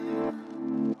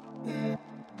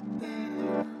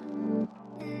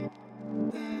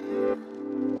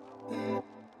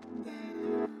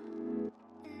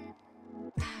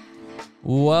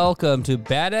Welcome to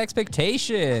Bad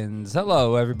Expectations.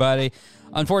 Hello, everybody.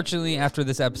 Unfortunately, after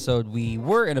this episode, we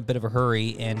were in a bit of a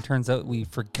hurry, and turns out we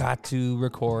forgot to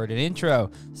record an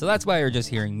intro. So that's why you're just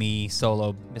hearing me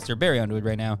solo, Mr. Barry Underwood,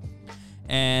 right now.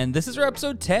 And this is our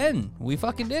episode 10. We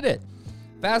fucking did it.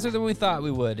 Faster than we thought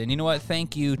we would. And you know what?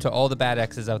 Thank you to all the Bad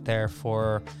X's out there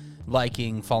for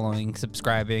liking, following,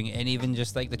 subscribing, and even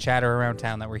just like the chatter around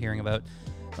town that we're hearing about.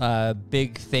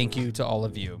 Big thank you to all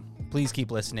of you. Please keep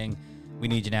listening. We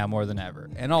need you now more than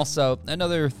ever. And also,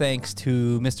 another thanks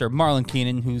to Mr. Marlon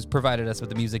Keenan, who's provided us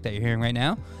with the music that you're hearing right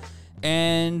now.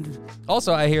 And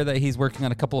also, I hear that he's working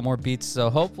on a couple of more beats, so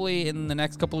hopefully in the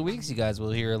next couple of weeks, you guys will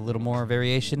hear a little more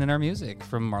variation in our music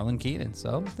from Marlon Keenan.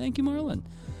 So, thank you, Marlon.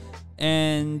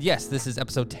 And yes, this is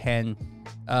episode 10.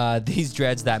 These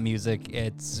dreads, that music.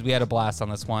 We had a blast on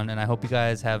this one, and I hope you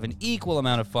guys have an equal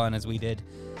amount of fun as we did.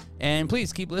 And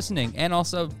please keep listening. And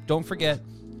also, don't forget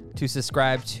to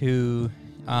subscribe to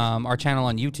our channel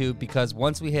on YouTube, because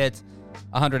once we hit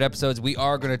 100 episodes, we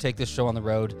are going to take this show on the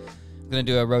road. We're going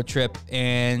to do a road trip,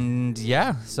 and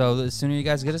yeah, so the sooner you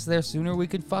guys get us there, sooner we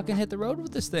can fucking hit the road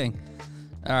with this thing.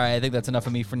 All right, I think that's enough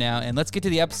of me for now, and let's get to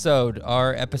the episode,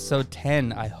 our episode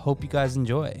 10. I hope you guys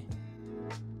enjoy.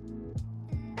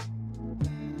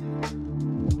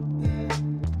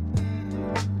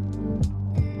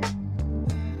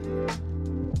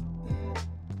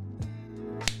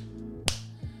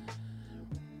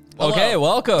 Okay,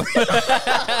 welcome. You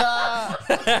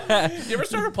ever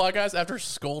start a podcast after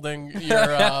scolding your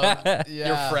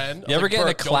friend? You ever get in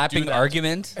a "Burke, don't do clapping that."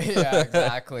 argument? Yeah,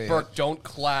 exactly. Burke, don't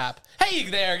clap. Hey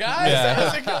there, guys. Yeah.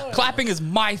 How's it going? Clapping is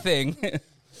my thing.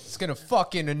 It's gonna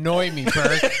fucking annoy me,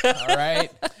 Burke. All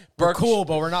right, we're cool,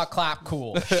 but we're not clap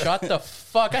cool. Shut the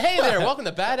fuck up. Hey there. Welcome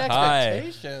to Bad Hi.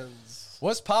 Expectations.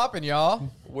 What's popping, y'all?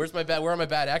 Where are my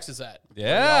bad exes at?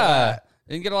 Yeah.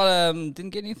 Didn't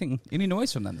get any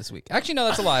noise from them this week. Actually, no,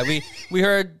 that's a lie. We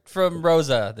heard from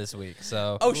Rosa this week.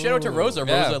 So Oh, shout out to Rosa.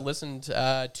 Yeah. Rosa listened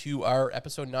to our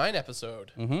episode 9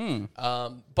 episode.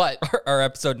 Mm-hmm. But our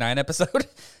episode 9 episode.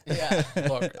 yeah,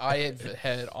 look, I have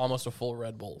had almost a full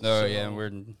Red Bull. Oh so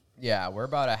yeah, We're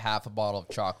about a half a bottle of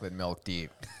chocolate milk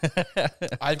deep.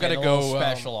 I've got to And a go little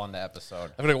special on the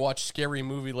episode. I'm gonna watch Scary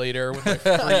Movie later with my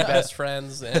 3 best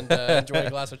friends and enjoy a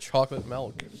glass of chocolate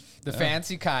milk. The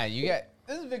fancy kind. You get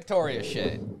this is Victoria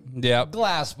shit. yeah.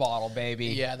 Glass bottle, baby.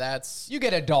 Yeah, that's You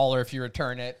get $1 if you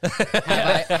return it.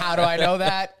 How do I know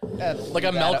that? like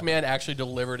a milkman actually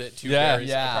delivered it to Yeah,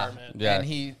 Barry's apartment. Yeah. And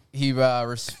he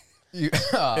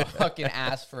fucking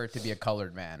asked for it to be a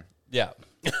colored man, Yeah.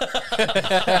 which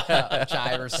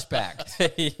I respect.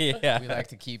 Yeah. We like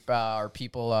to keep our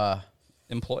people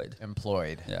Employed.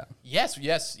 employed. Yeah. Yes.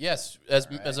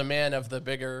 As a man of the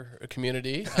bigger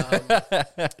community,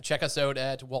 check us out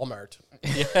at Walmart.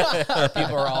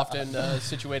 People are often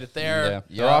situated there.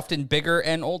 Yeah. They're often bigger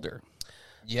and older.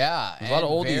 Yeah, a lot of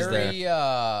oldies very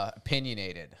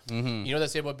opinionated. You know what they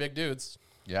say about big dudes?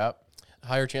 Yep.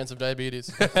 Higher chance of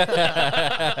diabetes.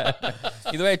 Either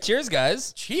way, cheers,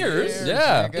 guys. Cheers.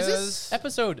 Yeah. niggas. Is this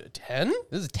episode 10?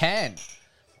 This is 10.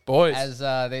 Boys. As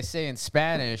they say in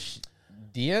Spanish,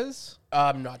 Diaz.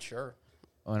 I'm not sure.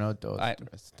 Uno, dos, I-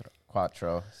 tres,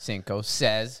 cuatro, cinco,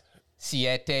 seis,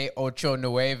 siete, ocho,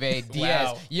 nueve, diez.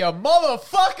 Wow. You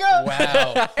motherfucker!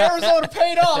 Wow. Arizona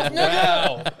paid off,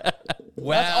 nigga!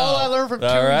 Wow. That's all I learned from 2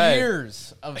 All right.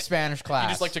 years of Spanish class. You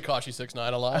just like Tekashi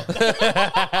 6ix9ine a lot.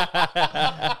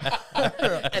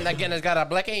 And again, it's got a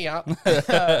blicky.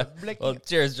 Well,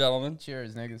 cheers, gentlemen.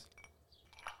 Cheers, niggas.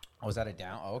 Oh, was that a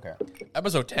down? Oh, okay.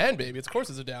 Episode 10, baby. Of course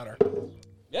it's a downer.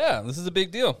 Yeah, this is a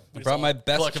big deal. I brought my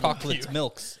best collectively chocolates puke.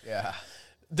 milks. Yeah.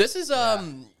 This is,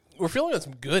 we're feeling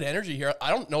some good energy here.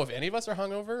 I don't know if any of us are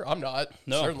hungover. I'm not.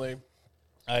 No. Certainly.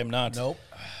 I'm not. Nope.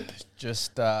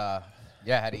 Just, had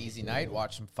an easy night.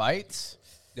 Watched some fights.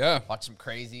 Yeah. Watch some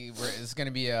crazy. This is going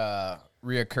to be a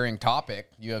reoccurring topic,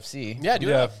 UFC. Yeah, do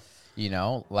Yeah. that. You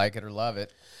know, like it or love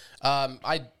it.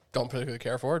 I don't particularly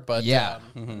care for it, but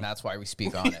And that's why we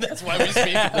speak on it. that's why we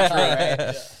speak the truth.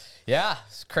 Right? Yeah,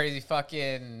 it's crazy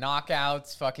fucking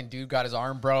knockouts. Fucking dude got his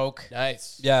arm broke.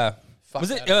 Nice. Yeah. Fuck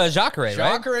Was it that. Jacare,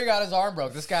 right? Jacare got his arm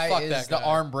broke. This guy Fuck is that the guy.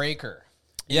 arm breaker.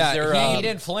 Yeah. there, He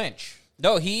didn't flinch.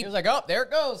 No, He was like, oh, there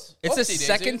it goes. it's the Whoopsie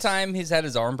second daisies. time he's had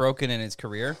his arm broken in his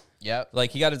career. Yep. Like,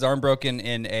 he got his arm broken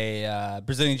in a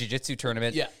Brazilian Jiu-Jitsu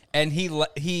tournament. Yeah. And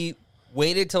he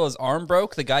waited till his arm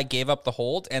broke. The guy gave up the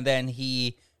hold, and then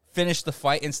he finished the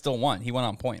fight and still won. He won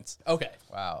on points. Okay.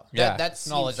 Wow. Yeah. That's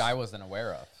knowledge I wasn't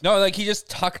aware of. No, like, he just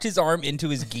tucked his arm into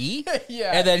his gi.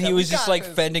 Yeah, And then he yeah, was we just, got like,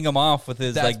 this. fending him off with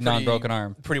his, That's like, non-broken pretty-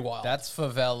 arm. Pretty wild. That's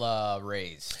favela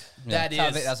raised. That That's how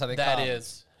is. they- that's how they That come.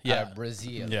 is. Yeah.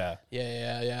 Brazil. Yeah.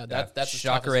 That's as tough as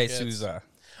Jacare it gets. Souza.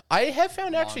 I have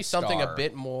found actually something a Star.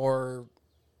 bit more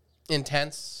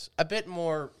intense, a bit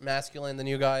more masculine than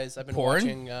you guys. I've been Porn?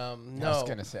 watching. I was No,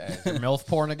 gonna say is there MILF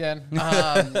porn again.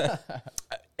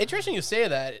 interesting you say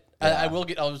that. I will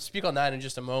get. I'll speak on that in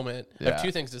just a moment. I have Yeah.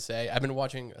 2 things to say. I've been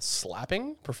watching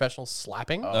slapping, professional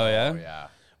slapping, Oh, yeah? yeah.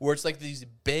 where it's like these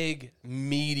big,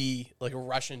 meaty, like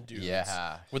Russian dudes.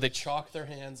 Yeah. Where they chalk their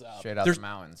hands up. Straight out there's, the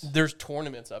mountains. There's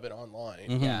tournaments of it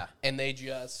online. Yeah. And they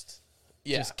just.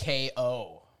 Yeah. Just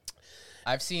KO.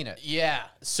 I've seen it. Yeah,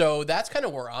 so that's kind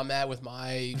of where I'm at with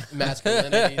my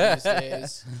masculinity these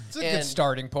days. It's a good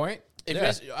starting point. If you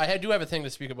guys, do have a thing to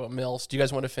speak about MILFs. Do you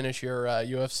guys want to finish your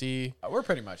UFC? We're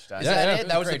pretty much done. Is that it?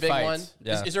 That was the Great big fights. one.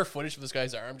 Yeah. Is there footage of this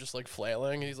guy's arm just like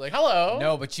flailing? And he's like, "Hello."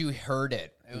 No, but you heard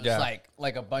it. It was Yeah.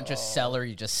 like a bunch of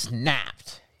celery just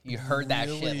snapped. You heard that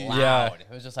shit loud. Yeah. It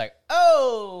was just like,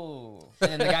 oh,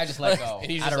 and then the guy just let go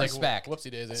And he's out just of like, respect. "Whoopsie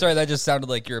daisy." Sorry, that just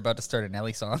sounded like you're about to start a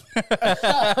Nelly song.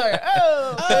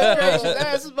 Oh,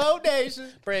 that's motivation.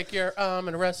 Break your arm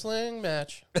in a wrestling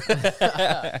match.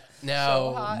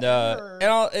 No,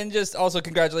 No, and just also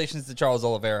congratulations to Charles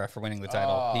Oliveira for winning the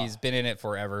title. He's been in it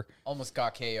forever. Almost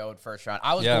got KO'd first round.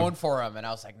 I was Yeah. going for him, and I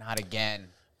was like, not again.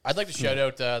 I'd like to shout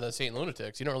out the Saint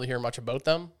Lunatics. You don't really hear much about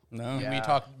them. No. Yeah. We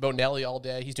talk about Nelly all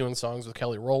day. He's doing songs with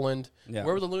Kelly Rowland. Yeah.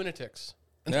 Where were the Lunatics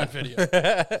in that video?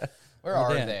 Where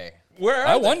are damn. they? Where are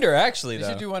I they? wonder, actually, They though.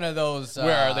 should do one of those.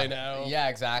 Where are they now? Yeah,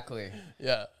 exactly.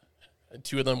 Yeah.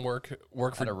 2 of them work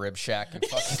At for a rib shack in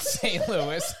fucking St.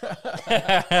 Louis. You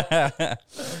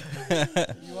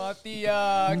want the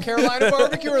Carolina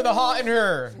barbecue or the hot and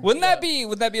her? Wouldn't that be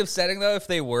upsetting though if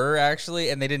they were actually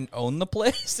and they didn't own the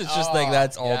place? It's just like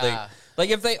that's all they yeah. like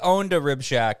if they owned a rib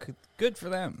shack, good for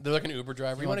them. They're like an Uber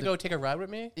driver. You want to go take a ride with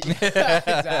me?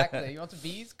 Exactly. You want some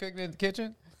bees cooking in the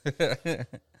kitchen?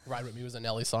 Ride with me was a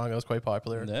Nelly song that was quite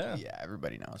popular. Yeah. Yeah,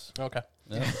 everybody knows. Okay.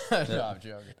 No, I'm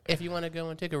joking. If you want to go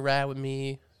and take a ride with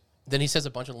me, then he says a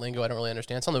bunch of lingo I don't really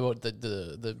understand. Something about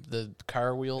the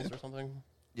car wheels or something.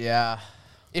 Yeah.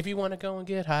 If you want to go and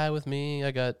get high with me,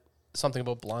 I got something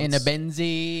about blunts. In a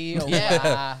Benzie.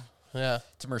 Yeah. Yeah.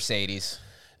 It's a Mercedes.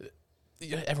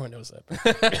 Yeah, everyone knows that.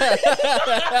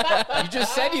 You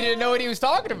just said you didn't know what he was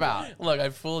talking about. Look,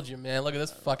 I fooled you, man. Look at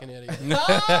this fucking idiot.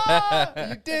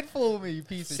 You did fool me, you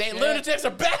piece of Saint shit. Lunatics are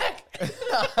back.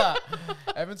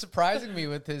 Evan's surprising me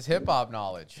with his hip hop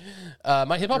knowledge.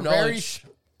 My hip hop You're very knowledge,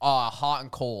 hot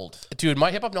and cold. dude. My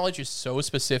hip hop knowledge is so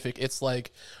specific. It's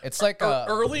like It's like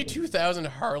early 2000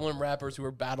 Harlem rappers who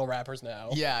are battle rappers now.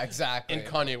 yeah, exactly. And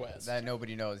Kanye West. that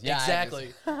nobody knows. Yeah,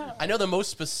 Exactly. I know the most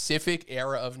specific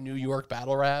era of New York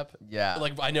battle rap. Yeah.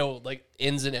 Like I know like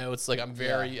ins and outs. Like I'm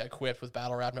very equipped with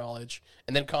battle rap knowledge.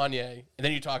 And then Kanye. And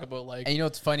then you talk about like And you know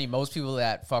what's funny? Most people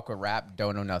that fuck with rap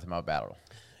don't know nothing about battle.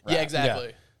 yeah,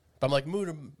 exactly. But I'm like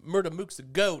Murda Mook's the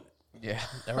goat. Yeah.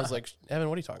 Everyone's like, Evan,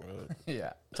 what are you talking about?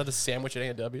 Yeah. Is that the sandwich at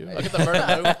A&W? Look at the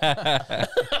Murda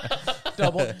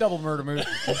Mook. double murder move.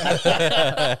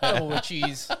 Double with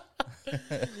cheese.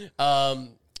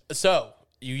 So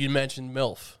you mentioned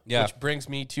MILF, Yeah. which brings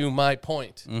me to my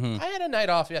point. I had a night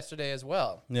off yesterday as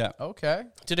well. Yeah. Okay.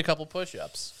 Did a couple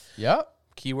push-ups. Yep.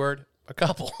 Keyword, a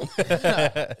couple.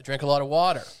 Drank a lot of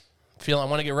water. I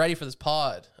want to get ready for this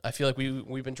pod. I feel like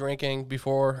we've been drinking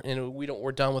before, and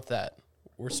we're done with that.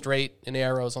 We're straight in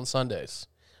arrows on Sundays.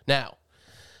 Now,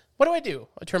 what do?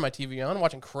 I turn my TV on, I'm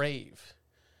watching Crave.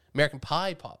 American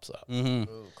Pie pops up. Ooh,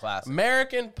 classic.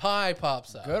 American Pie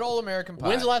pops up. Good old American Pie.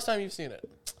 When's the last time you've seen it?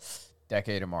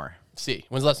 Decade or more. See,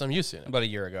 when's the last time you've seen it? About a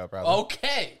year ago, probably.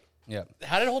 Okay. Yeah.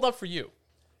 How did it hold up for you?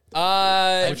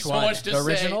 Which so one? much to The say.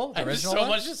 original? I have The original so one?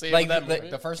 much to say Like about that the movie.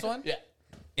 The first one? Yeah.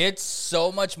 It's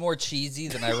so much more cheesy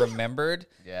than I remembered.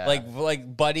 Yeah.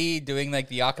 Like Buddy doing like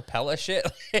the acapella shit.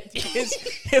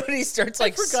 When he starts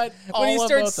like forgot when he all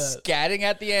starts about that. scatting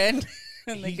at the end.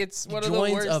 And like it's one of the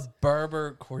joins worst. a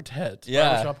barber quartet,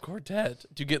 Yeah. barbershop quartet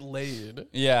to get laid.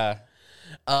 Yeah.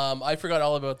 I forgot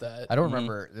all about that. I don't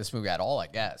remember this movie at all, I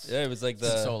guess. Yeah, it was like It's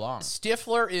been so the long.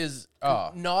 Stifler is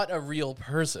not a real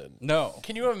person. No.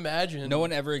 Can you imagine? No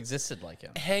one ever existed like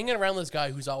him. hanging around this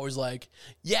guy who's always like,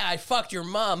 "Yeah, I fucked your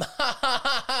mom."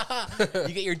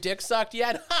 You get your dick sucked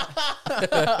yet?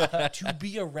 To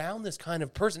be around this kind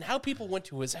of person, how people went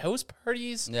to his house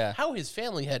parties, Yeah. how his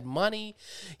family had money.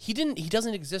 He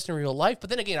doesn't exist in real life. But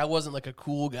then again, I wasn't like a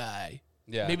cool guy.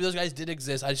 Yeah. Maybe those guys did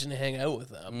exist. I just didn't hang out with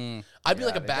them. I'd be Yeah,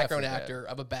 like a they background definitely actor.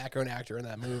 I'm a background actor in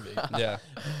that movie. Yeah.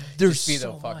 There's Be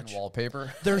so the fucking much.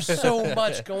 wallpaper. There's so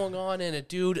much going on in it,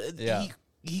 dude. Yeah.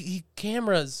 He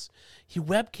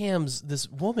webcams this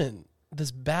woman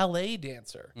this ballet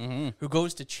dancer who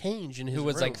goes to change in his Who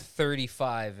was room. like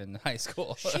 35 in high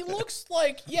school. She looks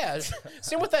like,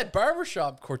 same with that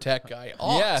barbershop quartet guy.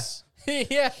 Ox.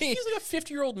 Yeah. He's like a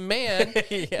 50-year-old man.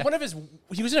 Yeah.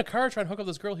 He was in a car trying to hook up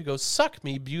this girl. He goes, "Suck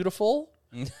me, beautiful."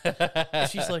 And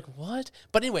she's like, "What?"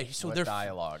 But anyway, so What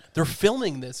dialogue? they're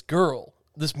filming this girl,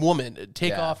 this woman,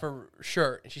 take Yeah. off her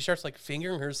shirt, and she starts like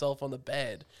fingering herself on the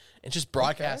bed, and just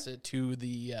broadcasts it to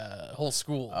the whole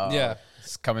school. Yeah.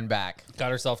 It's coming back.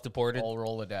 Got herself deported. Old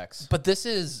Rolodex. But this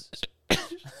is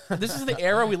the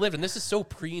era we lived in. This is so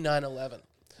pre 9/11.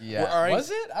 Yeah. Where our- Was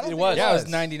it? I don't It think was. Yeah, it was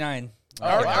 99.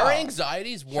 Our, wow. our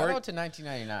anxieties Shout weren't out to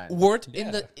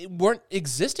 1999. weren't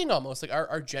existing almost. Like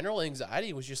our general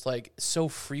anxiety was just like so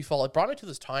free fall. It brought me to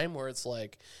this time where it's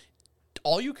like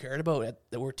all you cared about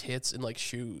were tits and like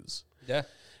shoes. Yeah.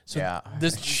 So Yeah.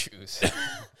 this shoes.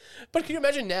 But can you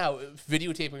imagine now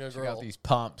videotaping a Got girl, these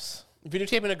pumps.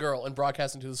 videotaping a girl and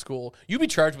broadcasting to the school? You'd be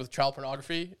charged with child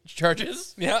pornography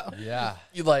charges. Yeah. Yeah.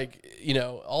 You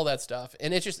all that stuff,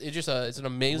 and it's an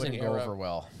amazing Wouldn't go era. over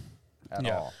well at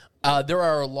Yeah. all. There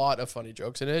are a lot of funny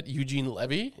jokes in it. Eugene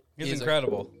Levy He's is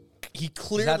incredible. He Is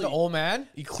clearly that the old man?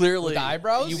 he clearly With the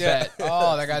eyebrows? You Yeah. bet.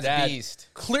 Oh, that guy's Dad. a beast.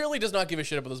 Clearly does not give a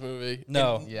shit about this movie.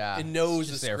 No. And Yeah. it knows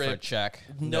Just the there for a script. check.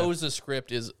 Knows the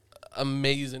script is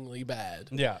amazingly bad.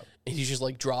 Yeah. And he's just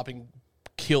like dropping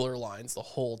killer lines the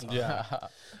whole time. Yeah.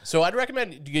 So I'd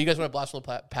recommend you guys want to blast from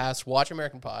the past, watch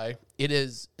American Pie. It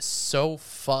is so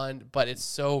fun, but it's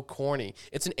so corny.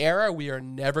 It's an era we are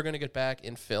never going to get back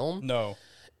in film. No.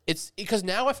 It's because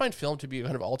now I find film to be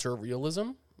kind of ultra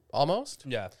realism almost.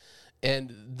 Yeah.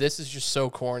 And this is just so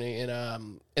corny.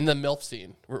 And in the MILF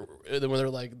scene, where they're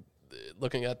like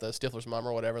looking at the Stifler's mom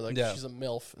or whatever, like Yeah. she's a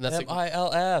MILF. And that's like,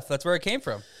 MILF. That's where it came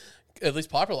from. at least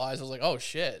popularized. I was like, oh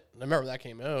shit. I remember that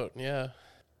came out. Yeah.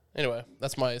 Anyway,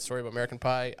 that's my story about American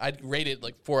Pie. I'd rate it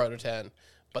like 4 out of 10,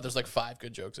 but there's like 5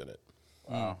 good jokes in it.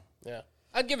 Wow. Yeah.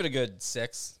 I'd give it a good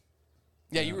 6.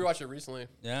 Yeah, you rewatched it recently.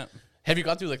 Yeah. Have you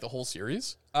gone through like the whole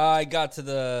series? I got to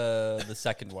the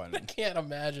second one. Can't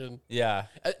imagine. Yeah.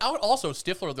 I would also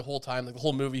Stifler the whole time, like the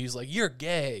whole movie. He's like, "You're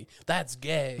gay. That's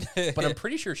gay." But I'm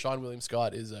pretty sure Sean William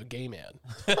Scott is a gay man.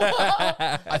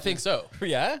 I think so.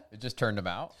 Yeah. It just turned him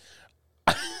out.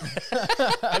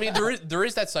 I mean, there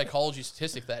is that psychology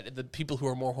statistic that the people who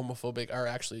are more homophobic are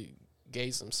actually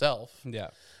gays themselves. Yeah.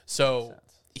 So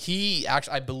he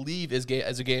actually, I believe, is gay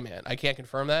as a gay man. I can't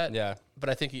confirm that. Yeah. But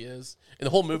I think he is. In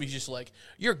the whole movie, he's just like,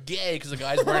 "You're gay," because the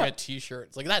guy's wearing a T-shirt.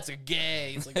 It's like, that's a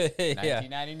gay. It's like Yeah.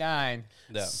 1999.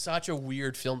 Yeah. such a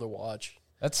weird film to watch.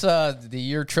 That's the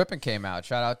year Trippin' came out.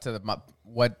 Shout out to the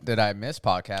What Did I Miss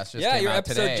podcast. Just Yeah, came your out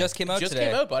episode today. just came out Just today.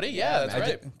 came out, buddy. Yeah, that's man.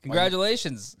 right.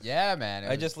 Congratulations. Yeah, man.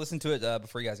 I just listened to it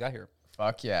before you guys got here.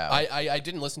 Fuck yeah. I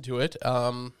didn't listen to it.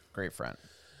 Great friend.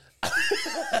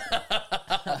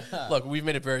 Look, we've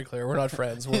made it very clear we're not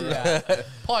friends. We're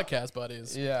podcast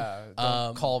buddies. Yeah.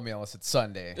 Don't call me unless it's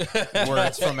Sunday.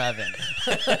 Words from Evan.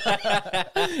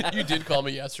 You did call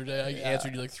me yesterday. I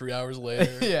answered you like 3 hours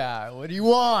later. Yeah. What do you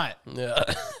want? Yeah.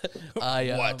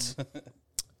 What?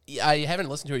 I haven't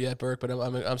listened to it yet, Burke, but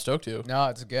I'm stoked to. No,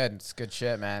 it's good. It's good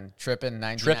shit, man. Trippin'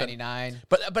 1999.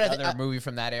 But Another movie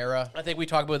from that era. I think we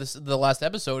talked about this the last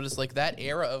episode. Is like that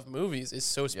era of movies is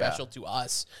so special to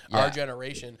us, our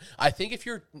generation. I think if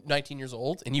you're 19 years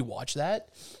old and you watch that,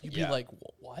 you'd be like,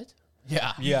 "What?"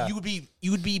 Yeah. Yeah.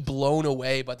 You would be blown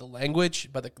away by the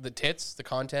language, by the tits, the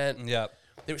content. Yeah.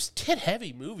 There was tit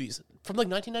heavy movies from like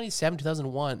 1997,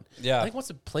 2001. Yeah. I think once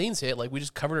the planes hit, like we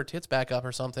just covered our tits back up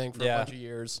or something for a Yeah. bunch of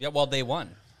years. Yeah, well, they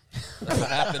won. That's what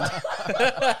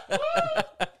happened.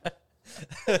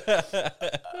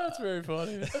 That's very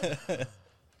funny.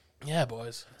 Yeah,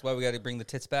 boys. That's why we got to bring the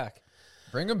tits back.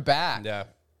 Bring them back. Yeah.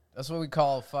 That's what we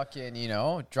call fucking,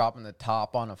 dropping the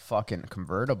top on a fucking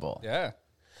convertible. Yeah.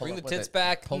 Bring up the with tits it.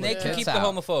 back. Pull And the they can tits keep the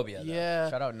out. homophobia. though. Yeah.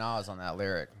 Shout out Nas on that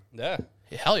lyric. Yeah.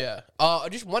 Hell yeah.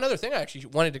 Just one other thing I actually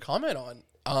wanted to comment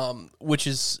on, which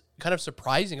is kind of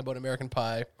surprising about American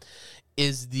Pie,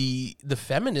 is the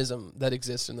feminism that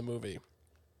exists in the movie.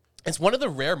 It's one of the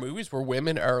rare movies where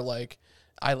women are like,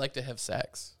 "I like to have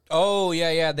sex." Oh, yeah,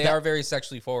 yeah. They are very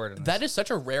sexually forward. In this. That is such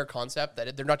a rare concept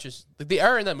that they're not just like, they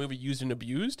are in that movie used and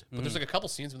abused, but there's like a couple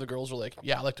scenes where the girls are like,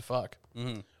 "Yeah, I like to fuck."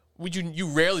 Would you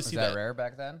rarely Is see that that, rare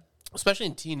back then? especially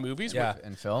in teen movies. Yeah. Where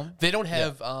In film? they don't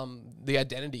have the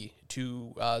identity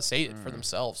to say it for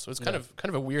themselves, so it's kind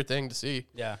of a weird thing to see.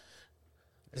 Yeah.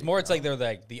 It's more, it's like they're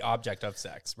like the object of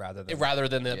sex rather than. Rather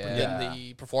than the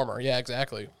Yeah. performer. Yeah,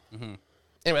 exactly.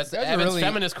 Anyway, that's guys are Evan's really-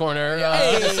 feminist corner. You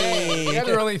guys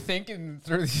are really thinking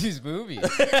through these movies.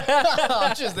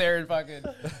 I'm just there and fucking.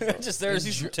 just there to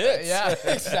see some tits. Yeah,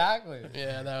 exactly.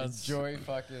 Yeah, that was Enjoy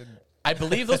fucking I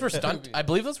believe those were stunt. I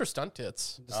believe those were stunt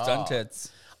tits. Stunt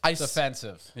tits. It's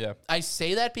offensive. Yeah. I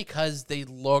say that because they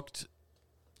looked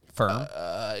Firm.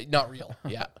 not real.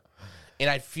 Yeah. And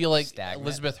I feel like Stagnant.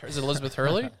 Elizabeth, is it Elizabeth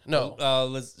Hurley? No.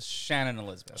 Shannon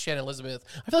Elizabeth. Shannon Elizabeth.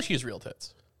 I feel like she has real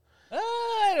tits.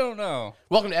 I don't know.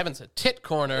 Welcome to Evan's Tit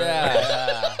Corner.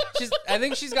 Yeah. I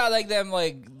think she's got like them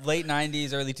like late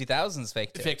 90s, early 2000s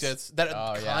fake tits. Fake tits. That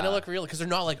Oh, kind yeah. of look real because they're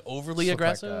not like overly Look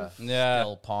like aggressive. the Yeah.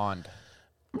 Still pond.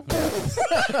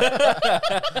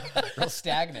 Real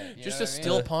stagnant. you Just know a what I mean?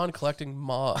 still pond collecting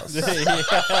moss.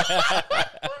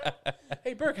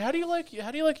 Hey Burke, how do you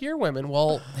like your women?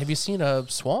 Well, have you seen a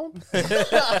swamp?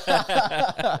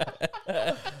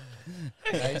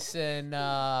 Nice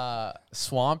and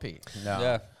swampy. No.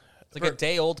 Yeah. It's like a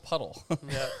day old puddle.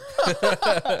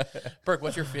 Yeah. Burke,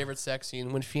 what's your favorite sex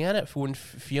scene? When Fiona from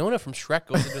Shrek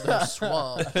goes into the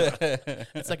swamp,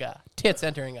 it's like a tits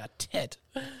entering a tit.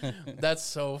 That's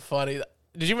so funny.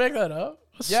 Did you make that up?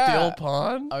 Yeah. Still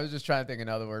pond? I was just trying to think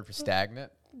another word for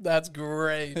stagnant. That's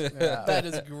great. That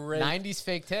is great. 90s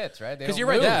fake tits, right? Because Because you're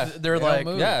right. Yeah. They're They don't like,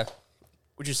 move. Yeah.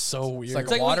 which is so weird. It's like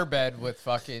like a when- waterbed with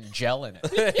fucking gel in it.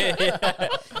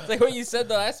 It's like what you said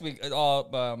the last week.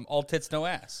 All tits, no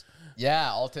ass.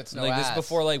 Yeah, all tits, no like ass. this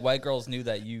before like white girls knew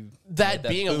that you That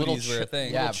being a little booties were a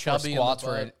thing. yeah, little before chubby in squats the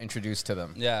were butt. introduced to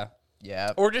them. Yeah.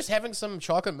 Yeah. or just having some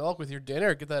chocolate milk with your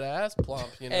dinner, get that ass plump,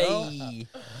 you know? Hey.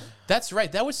 That's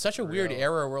right. That was such a weird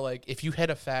era where like if you had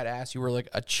a fat ass, you were like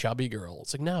a chubby girl.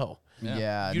 It's like no.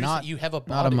 Yeah, You have a body.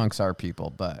 not amongst our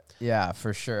people, but yeah,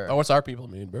 for sure. Oh, what's our people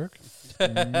mean, Burke?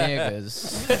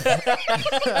 Niggas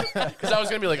Because I was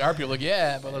gonna be like our people, like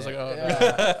yeah, but I was like, oh.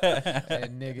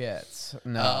 and niggas.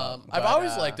 No, I've but,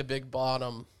 always liked a big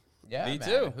bottom. Yeah, Me man.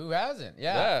 too. Who hasn't?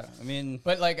 Yeah. Yeah. I mean,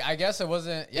 But like, I guess it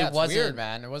wasn't. Yeah, It it's wasn't- weird,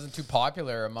 man. It wasn't too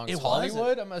popular amongst It wasn't.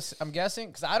 Hollywood. I'm guessing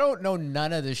because I don't know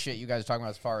none of this shit you guys are talking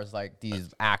about as far as like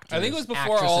these actors. I think it was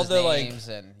before all actresses' the like names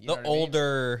and, you the know what I mean?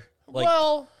 older like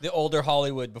Well- the older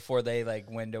Hollywood before they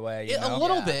like went away. You know? A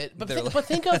little Yeah. bit, but They're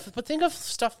think of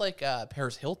stuff like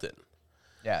Paris Hilton.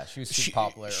 Yeah, she was super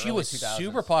popular. She early was 2000s.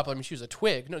 super popular. I mean, she was a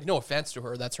twig. No offense to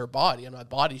her. That's her body. I'm not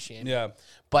body shaming. Yeah.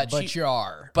 but But she, you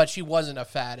are. but she wasn't a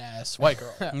fat ass white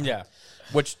girl. Yeah.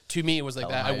 Which to me was like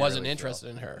that. I I wasn't really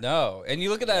interested in her. No. And you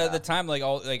look at that at the time, like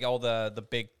all the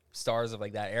big stars of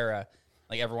like that era,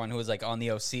 like everyone who was like on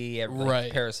the OC, like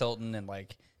Right. Paris Hilton and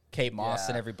like Kate Moss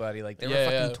Yeah. and everybody, like they Yeah, were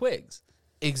fucking yeah. twigs.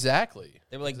 Exactly.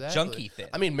 They were like Exactly. junkie thin.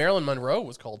 I mean, Marilyn Monroe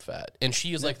was called fat, and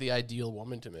she is like the ideal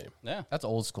woman to me. Yeah. That's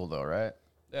old school though, right?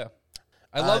 Yeah.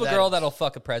 I love a that girl is- that'll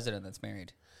fuck a president that's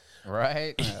married.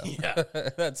 Right. Yeah.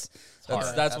 that's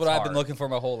hard. that's what I've been hard. looking for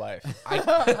my whole life.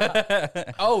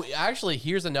 Oh, actually,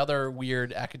 here's another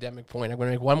weird academic point. I'm going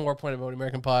to make one more point about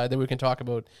American Pie, then we can talk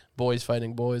about boys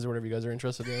fighting boys or whatever you guys are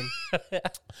interested in.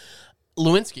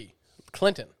 Lewinsky,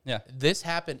 Clinton. Yeah. This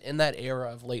happened in that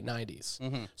era of late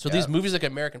 90s. So these movies like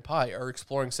American Pie are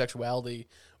exploring sexuality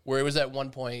where it was at one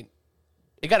point,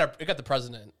 it got the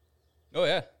president Oh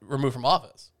yeah. removed from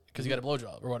office because he got a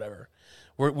blowjob or whatever.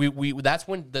 We that's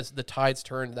when the tides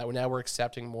turned that now we're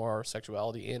accepting more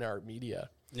sexuality in our media.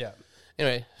 Yeah.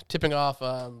 Anyway, tipping off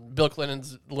Bill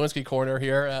Clinton's Lewinsky corner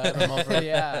here.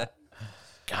 Yeah.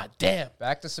 God damn.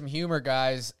 Back to some humor,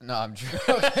 guys. No, I'm joking.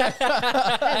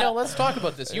 Hey, no, let's talk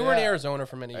about this. You were in Yeah. Arizona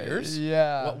for many years.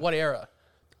 Yeah. What era?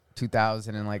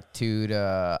 2002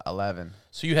 to 11.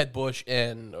 So you had Bush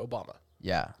and Obama.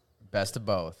 Yeah. Best of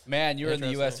both. Man, you were in the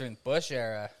U.S. Interesting. during Bush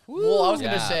era. Well, I was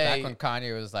Yeah, gonna say, back when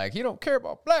Kanye was like, he don't care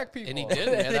about black people. and he did.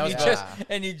 Man, that and, was you good. just,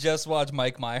 and you just watched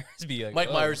Mike Myers be like, Mike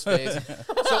oh. Myers' face.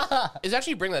 So it's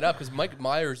actually bring that up because Mike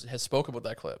Myers has spoken about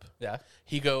that clip. Yeah.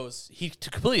 He goes,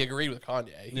 completely agreed with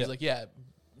Kanye. He's Yeah. like, yeah,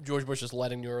 George Bush is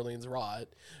letting New Orleans rot,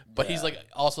 but he's like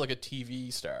also like a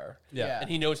TV star. Yeah. And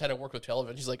he knows how to work with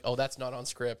television. He's like, oh, that's not on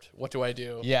script. What do I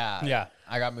do? Yeah. Yeah.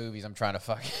 I got movies I'm trying to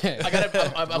fucking.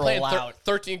 I'm playing roll out.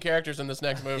 13 characters in this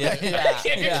next movie. Yeah.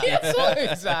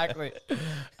 Exactly.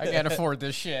 I can't afford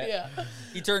this shit. Yeah.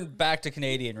 He turned back to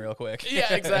Canadian real quick.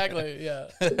 Yeah, exactly. Yeah.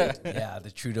 Yeah, the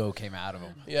Trudeau came out of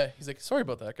him. Yeah. He's like, sorry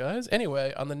about that, guys.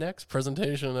 Anyway, on the next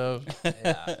presentation of.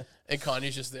 Yeah. And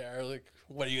Kanye's just there, like,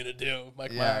 what are you going to do?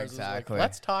 Mike Yeah, Myers exactly. is like,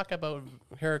 let's talk about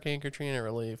Hurricane Katrina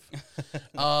relief.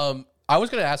 I was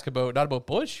going to ask about, not about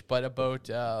Bush, but about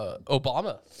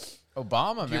Obama.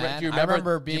 Obama, Do you man. remember- I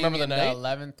remember do you being remember the in night? the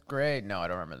 11th grade. No, I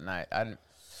don't remember the night. I didn't.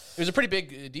 It was a pretty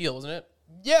big deal, wasn't it?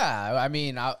 Yeah, I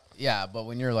mean, yeah, but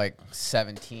when you're like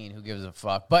 17, who gives a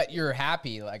fuck? But you're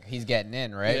happy, like he's getting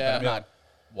in, right? Yeah. But I'm not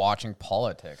watching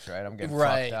politics, right? I'm getting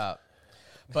Right. fucked up.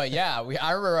 But yeah,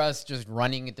 I remember us just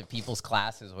running into people's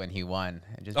classes when he won.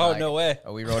 And just Oh, no way.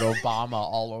 We wrote Obama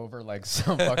all over like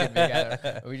some fucking big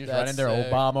other. We just run That's in there,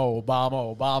 sick.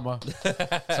 Obama.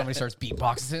 Somebody starts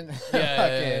beatboxing.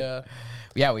 Yeah.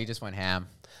 Yeah, we just went ham.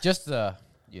 Just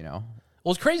you know.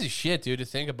 Well, it's crazy shit, dude, to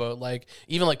think about. Like,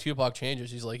 even like Tupac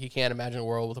changes. He's like, he can't imagine a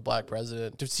world with a black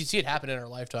president. To see it happen in our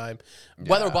lifetime.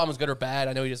 Whether Obama's good or bad,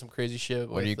 I know he did some crazy shit.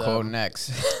 What are you with, quoting next?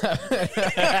 You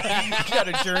got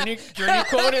a journey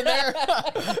quote in there?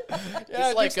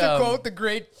 Yeah, like, just to quote the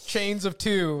great Chains of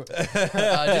Two.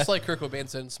 just like Kurt Cobain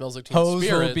said, it smells like Teen Hoes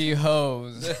Spirit. will be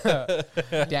hoes.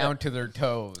 Down to their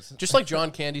toes. Just like John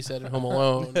Candy said in Home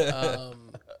Alone.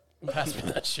 Pass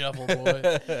me that shovel, boy.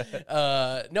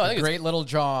 No, I think Great little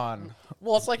John.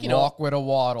 well, it's like, you know, Walk with a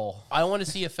waddle. I want to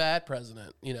see a fat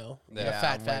president, you know, like Yeah,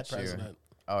 a I'm fat with you. president.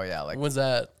 Oh, yeah. Like, When's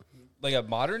that? Like a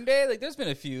modern day? Like there's been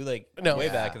a few like No. way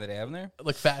Yeah. back in the day, haven't there?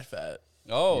 Like fat.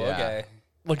 Oh, Yeah. okay.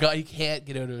 Like, he can't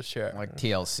get out of his chair. like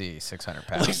TLC, 600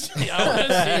 pounds. I want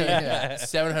to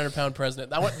see 700-pound president.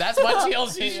 That's my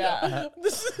TLC show.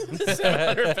 This is the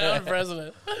 700-pound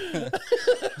president.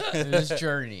 His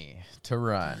journey to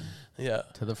run Yeah.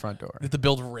 to the front door. They have to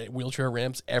build wheelchair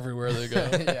ramps everywhere they go.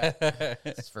 Yeah.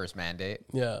 His first mandate.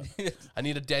 Yeah. I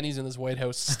need a Denny's in this White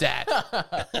House stat.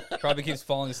 Probably keeps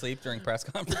falling asleep during press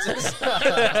conferences.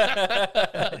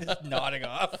 Just nodding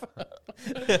off.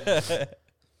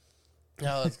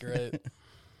 Oh, that's great.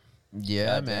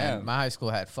 Yeah, God man. damn. My high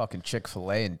school had fucking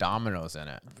Chick-fil-A and Domino's in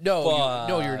it. No,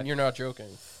 Fuck. you're not joking.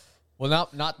 Well,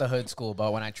 not the hood school,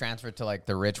 but when I transferred to like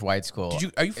the rich white school.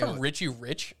 Are you from Richie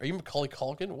Rich? Are you Macaulay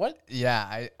Culkin? What?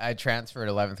 Yeah, I transferred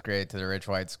 11th grade to the rich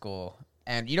white school.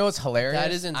 And you know what's hilarious?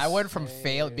 That is I went from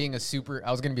insane. being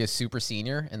I was going to be a super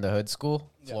senior in the hood school,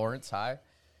 Florence High,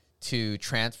 to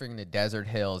transferring to Desert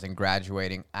Hills and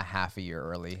graduating a half a year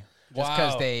early. Just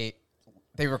because Wow.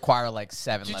 they require like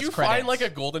 7 Did less you credits. find like a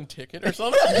golden ticket or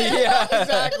something? Yeah,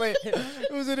 exactly.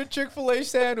 It was in a Chick-fil-A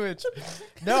sandwich.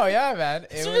 No, yeah, man.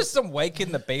 Is there just some white kid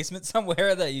in the basement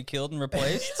somewhere that you killed and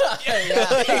replaced?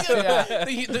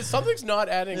 Something's not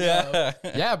adding up.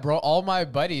 Yeah, bro. All my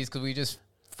buddies, because we just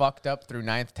fucked up through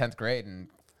 9th, 10th grade and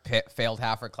failed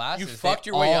half our classes. You they fucked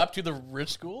your way all- up to the rich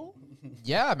school?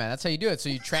 Yeah, man. That's how you do it. So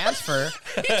you transfer.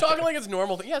 You're talking like it's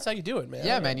normal thing. Yeah, that's how you do it, man.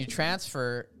 Yeah, man. You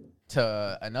transfer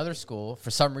to another school. For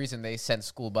some reason, they send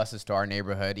school buses to our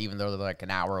neighborhood, even though they're like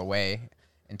an hour away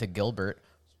into Gilbert.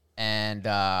 And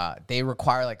they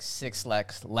require like 6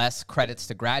 less credits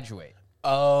to graduate.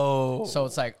 Oh. So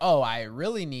it's like, oh, I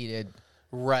really needed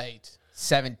Right.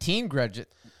 17 credits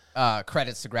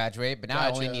to graduate, but now I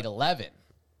only Gotcha. need 11.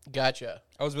 Gotcha.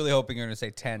 I was really hoping you were going to say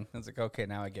 10. I was like, okay,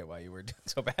 now I get why you were doing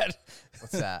so bad.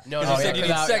 What's that? No, You no, said you need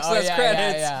without- 6 less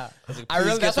credits. Yeah. I was like, I please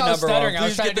really, get that's the why I was number wrong. stuttering. I was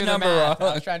Please trying get to the do the number math. I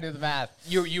wrong. was trying to do the math.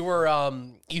 You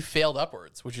were you failed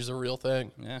upwards, which is a real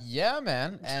thing. Yeah. Yeah,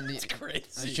 man. And It's crazy.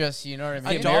 it's just, you know what I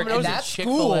Hey, mean? Domino's And and that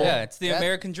Chick-fil-A. school, Yeah, it's the that-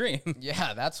 American dream.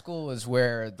 Yeah, that school was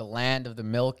where the land of the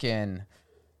milk and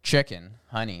chicken,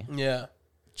 honey, Yeah.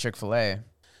 Chick-fil-A,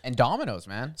 and Domino's,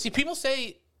 man. See, people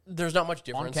say there's not much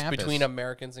difference campus. between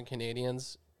Americans and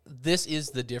Canadians. This is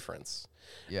the difference.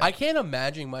 Yeah. I can't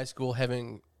imagine my school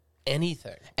having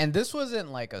anything. And this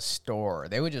wasn't like a store.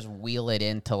 They would just wheel it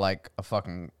into like a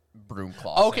fucking broom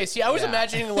closet. Okay, see, I was Yeah.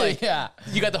 imagining like Yeah.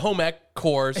 you got the home ec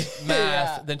course,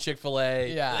 math, Yeah. then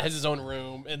Chick-fil-A, Yeah. has his own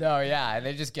room. And No, yeah, and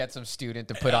they just get some student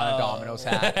to put on a Domino's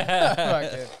hat.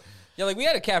 Fucking- Yeah, like we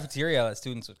had a cafeteria that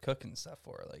students would cook and stuff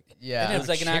for. Like, yeah. it was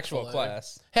like an actual Chick-fil-A.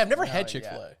 class. Hey, I've never No, had yeah.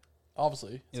 Chick-fil-A.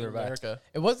 Obviously, it's Neither in have I. America.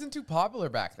 It wasn't too popular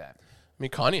back then. I mean,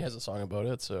 Connie has a song about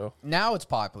it, so. Now it's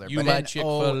popular. You but like in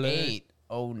Chick-fil-A?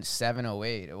 07,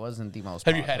 08, it wasn't the most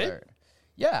Have you popular. had it?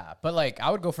 Yeah, but like I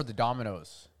would go for the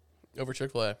Domino's Over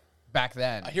Chick-fil-A. back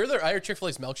then. I hear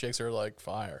Chick-fil-A's milkshakes are like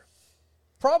fire.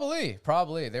 Probably.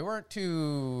 They weren't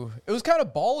too. It was kind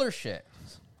of baller shit.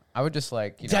 I would just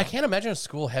like, you know. Yeah, I can't imagine a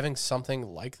school having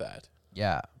something like that.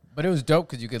 Yeah, but it was dope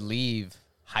because you could leave.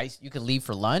 You could leave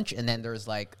for lunch, and then there's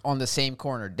like on the same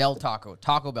corner, Del Taco,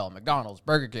 Taco Bell, McDonald's,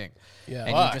 Burger King. Yeah.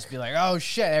 and Fuck. you just be like, oh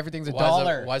shit, everything's a Why is,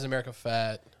 dollar. why is America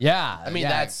fat? Yeah, I mean,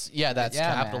 that's man.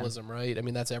 capitalism, right? I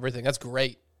mean, that's everything. That's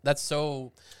great. That's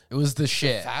so It was the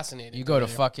shit. fascinating. You go to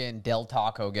me. fucking Del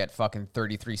Taco, get fucking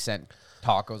 33-cent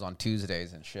tacos on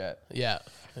Tuesdays and shit. Yeah,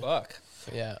 Fuck.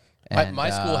 yeah. And, My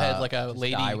school had like a just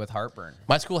lady. die with heartburn.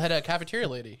 My school had a cafeteria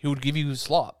lady who would give you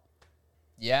slop.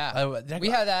 Yeah, Did I we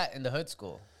go- had that in the hood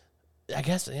school. I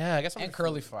guess I'm And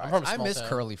curly fries. from a I small miss town.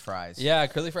 curly fries. Yeah,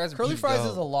 curly fries. Curly fries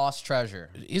is a lost treasure.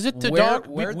 Is it the Where- dog?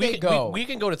 where'd we they can, go? We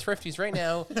can go to Thrifty's right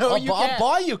now. No, you I'll can't.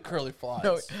 buy you curly fries.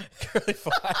 No, curly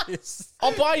fries.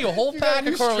 I'll buy you a whole pack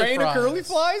of curly fries.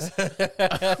 fries?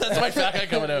 That's my fat guy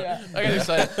coming out. I get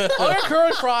excited. I'll get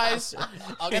curly fries.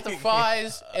 I'll get the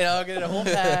fries, and I'll get a whole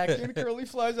pack. curly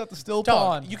fries at the still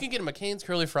Dog, you can get a McCain's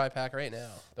curly fry pack right now.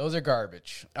 Those are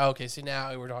garbage. Okay, see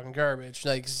now we're talking garbage.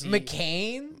 Like, see,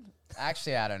 McCain?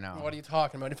 Actually, I don't know. what are you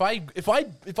talking about? If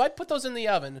I put those in the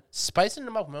oven, spicing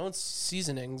them up with my own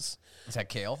seasonings, Is that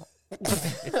kale?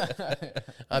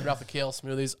 I'd off the kale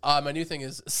smoothies. My new thing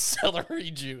is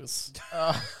celery juice.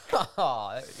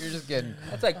 You're just getting.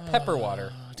 That's like pepper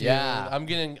water. Dude, Yeah.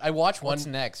 I watched one. What's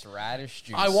next? Radish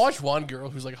juice. I watched one girl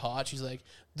who's like hot. She's like,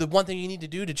 the one thing you need to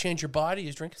do to change your body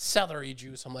is drink celery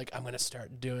juice. I'm like, I'm gonna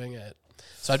start doing it.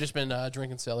 So I've just been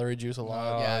drinking celery juice a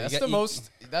lot. Yeah, you that's got- the you- most.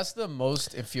 That's the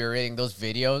most infuriating. Those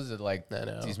videos of like I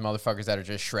know. these motherfuckers that are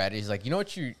just shredded. He's like, you know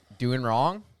what you're doing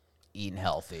wrong? Eating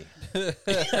healthy. It's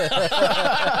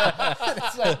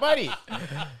like, buddy,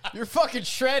 you're fucking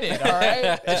shredded. All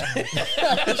right,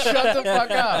 shut the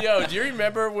fuck up. Yo, do you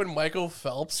remember when Michael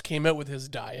Phelps came out with his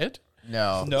diet?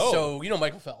 No, No. So you know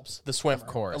Michael Phelps, the swimmer, of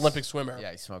course, Olympic swimmer.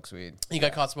 Yeah, he smokes weed. He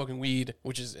got caught smoking weed,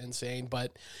 which is insane.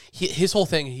 But his whole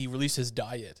thing, he released his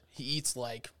diet. He eats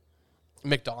like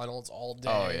McDonald's all day.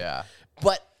 Oh yeah.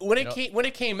 But when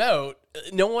it came out,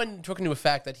 no one took into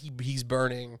effect that he's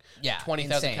burning Yeah,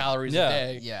 20,000 insane. calories Yeah. a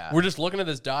day. Yeah. We're just looking at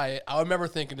this diet. I remember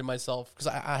thinking to myself, because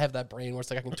I have that brain where it's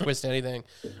like I can twist anything.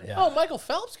 Oh, Michael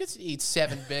Phelps gets to eat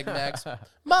 7 Big Macs.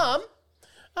 Mom,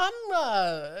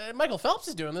 Michael Phelps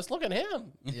is doing this. Look at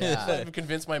him. Yeah. So I've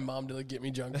convinced my mom to like get me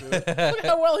junk food. Look at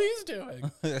how well he's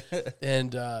doing.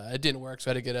 And it didn't work, so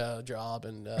I had to get a job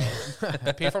and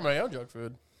pay for my own junk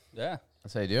food. Yeah.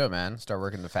 That's how you do it, man. Start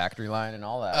working the factory line and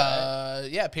all that. right?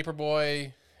 Yeah,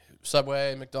 Paperboy,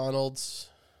 Subway, McDonald's,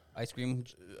 Ice cream.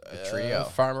 The trio.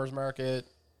 Farmer's Market,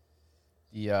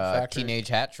 The factory. teenage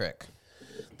hat trick.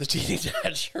 the Teenage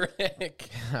Hat Trick.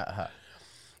 I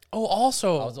Oh,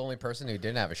 also. was the only person who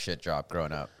didn't have a shit job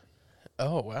growing up.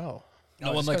 Oh, wow. No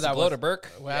one just likes 'cause to I blow was- to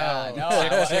Burke. Wow. Yeah, I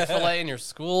know. Chick-fil-A in your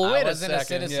school? I Wait a wasn't a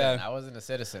second. citizen. Yeah. I wasn't a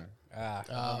citizen Ah.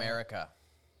 of America.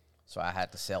 So I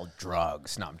had to sell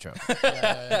drugs. No, I'm joking.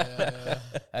 That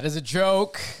is a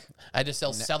joke. I just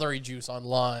sell celery juice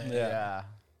online. Yeah.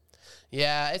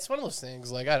 Yeah, it's one of those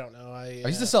things. Like, I don't know. I I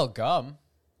used to sell gum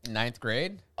in 9th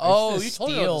grade. I Oh, used to you told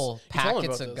me about steal this. You told me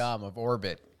packets about of this. gum of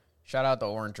Orbit. Shout out to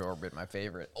Orange Orbit, my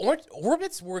favorite.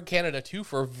 Orbits were in Canada, too,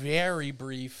 for a very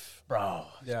brief... Bro,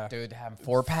 Yeah. dude, have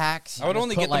 4-packs. I would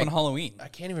only get them on Halloween. I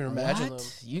can't even imagine them.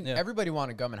 Yeah. Everybody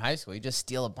wanted gum in high school. You just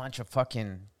steal a bunch of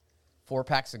fucking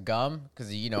 4-packs of gum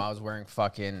because I was wearing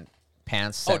fucking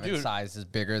pants 7 dude. sizes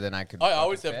bigger than I could. I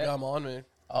always fucking have fit. gum on me.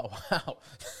 Oh wow,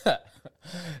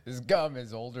 this gum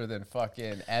is older than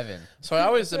fucking Evan. So I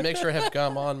always make sure I have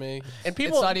gum on me. And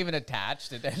people... It's not even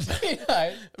attached.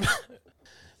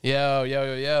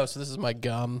 Yo. So this is my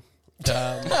gum.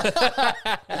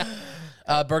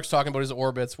 Burke's talking about his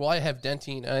Orbits. Well, I have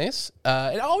Dentine Ice.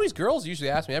 And always girls usually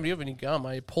ask me, do you have any gum?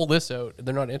 I pull this out.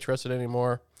 They're not interested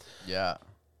anymore. Yeah,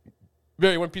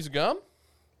 Barry, you want a piece of gum?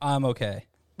 I'm okay.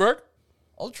 Burke?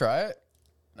 I'll try it.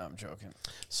 No, I'm joking.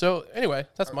 So anyway,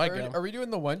 that's my gum. Are we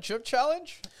doing the 1 chip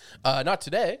challenge? Not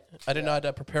today. I did not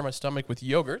prepare my stomach with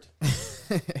yogurt.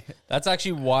 That's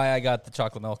actually why I got the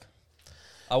chocolate milk.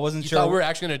 I wasn't You sure. thought we were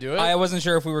actually going to do it? I wasn't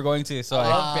sure if we were going to, so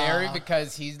I. Barry,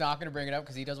 because he's not going to bring it up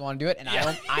because he doesn't want to do it, and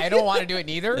I don't want to do it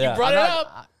neither. Yeah. You brought I'm it not-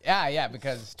 up. Yeah,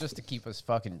 because just to keep us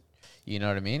fucking, you know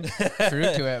what I mean, true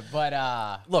to it.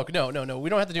 But Look, no. We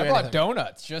don't have to do I brought anything.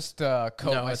 donuts just to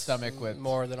coat No, my it's stomach with.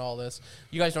 more than all this.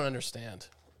 You guys don't understand.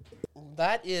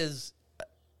 That is...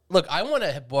 Look, I want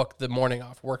to book the morning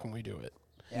off work when we do it.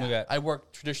 Okay. I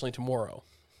work traditionally tomorrow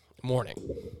morning.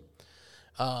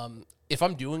 If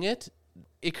I'm doing it,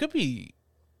 it could be...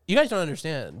 You guys don't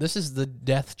understand. This is the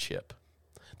death chip.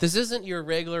 This isn't your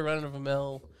regular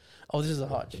run-of-the-mill... Oh, this is a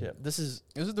hot chip. This is...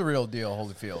 This is the real deal,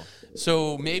 Holyfield.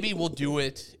 So maybe we'll do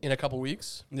it in a couple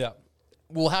weeks. Yeah.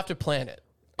 We'll have to plan it.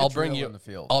 I'll bring real you... in the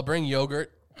field. I'll bring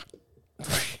yogurt.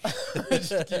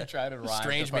 Just keep trying to rhyme.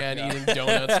 Strange man eating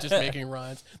donuts, just making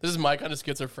rhymes. This is my kind of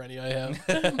schizophrenia I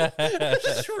have.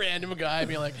 Just random guy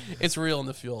being like, it's real in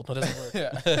the field, but it doesn't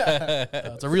work.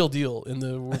 It's a real deal in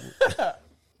the...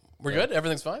 We're good?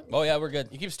 Everything's fine? Oh yeah, we're good.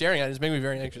 You keep staring at it. It's making me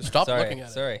very anxious. Stop looking at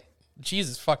it. Sorry.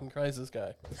 Jesus fucking Christ, this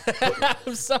guy.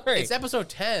 I'm sorry. It's episode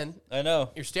 10. I know.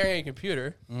 You're staring at your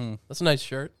computer. That's a nice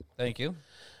shirt. Thank you.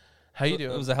 How you It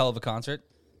doing? was a hell of a concert.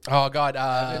 Oh God,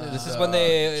 This is when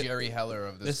they. Jerry Heller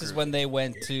of this. This is group. when they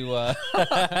went to. What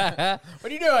are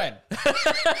you doing?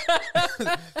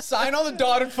 Sign on the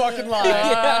dotted fucking line.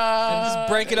 Just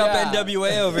breaking up Yeah.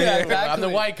 NWA over Yeah, here. exactly. I'm the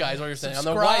white guy. Is what you're saying? I'm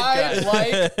the white guy.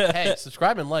 Subscribe, like. Hey,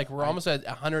 subscribe and like. We're almost at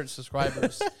 100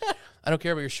 subscribers. I don't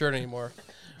care about your shirt anymore.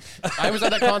 I was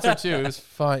at that concert too. It was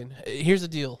fine. Here's the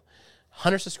deal: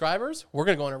 100 subscribers. We're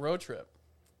gonna go on a road trip,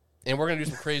 and we're gonna do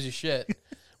some crazy shit.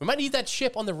 We might need that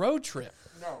chip on the road trip.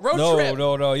 Road trip.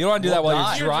 No. You don't want to do that while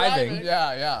die. you're You're driving.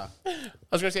 Yeah. I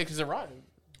was gonna say because they're riding.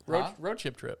 Road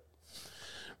chip trip.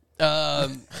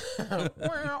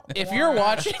 If you're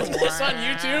watching this on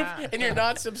YouTube and you're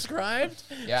not subscribed,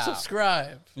 Yeah.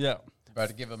 subscribe. Yeah. About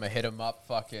to give him a hit him up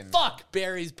fucking. Fuck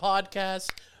Barry's podcast.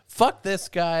 Fuck this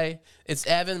guy. It's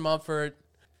Evan Mumford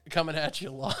coming at you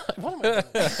live. What am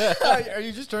I doing? Are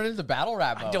you just turning into battle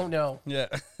rap? I don't know. Yeah.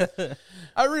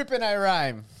 I rip and I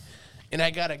rhyme. And I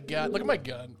got a gun. Look at my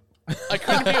gun. I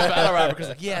couldn't be a battle rapper because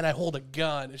like, yeah, and I hold a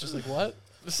gun. It's just like, what?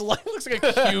 This looks like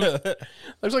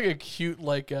a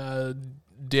cute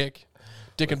dick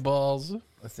and balls.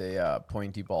 With a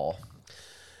pointy ball.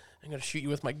 I'm gonna shoot you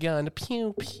with my gun.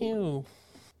 Pew pew.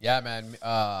 Yeah, man.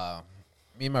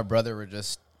 Me and my brother were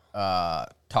just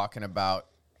talking about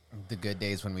the good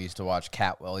days when we used to watch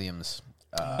Cat Williams,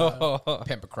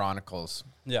 Pimp Chronicles,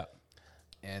 Yeah.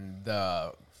 and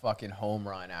the fucking home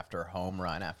run after home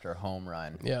run after home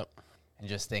run. Yeah. And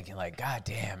just thinking like, God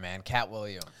damn, man, Cat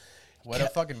Williams. What a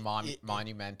fucking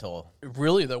monumental.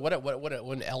 Really though, what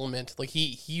an element. Like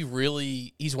he's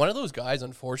one of those guys,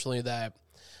 unfortunately, that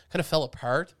kind of fell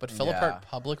apart, but fell Yeah. apart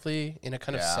publicly in a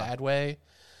kind of Yeah. sad way.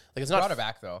 Like it's Brought not it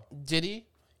back though. Did he?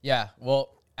 Yeah. Well,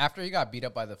 after he got beat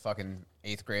up by the fucking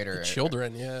 8th grader.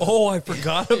 Children, yeah. Oh, I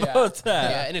forgot about that.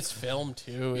 Yeah, and it's filmed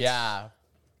too. It's, Yeah.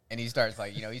 And he starts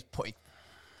like, he's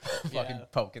fucking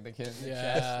poking the kid in the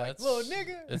Yeah, chest. Like, it's- little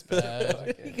nigga. It's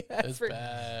bad. It's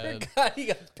bad. God, he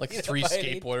got Like beat up 3 by an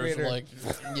eighth skateboarders were grader. like,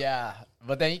 Yeah.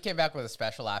 But then he came back with a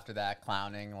special after that,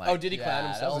 clowning. Like, Oh, did he clown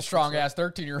That himself? was a strong ass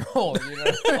 13-year-old. You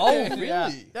know? oh really?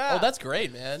 Yeah. Oh, that's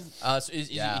great, man. So he's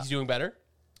doing better.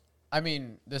 I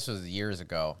mean, this was years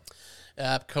ago.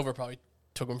 Cobra probably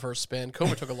took him for a spin.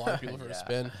 Cobra took a lot of people for a Yeah.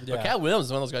 spin. Yeah. But Cat Williams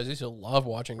is one of those guys I used to love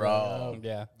watching. growing Bro. up.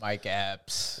 Yeah. Mike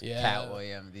Epps, Yeah. Cat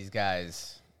Williams, these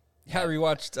guys. Yeah, I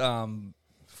rewatched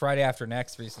Friday After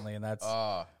Next recently, and that's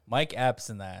Oh, Mike Epps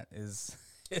in that is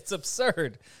it's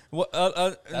absurd. What?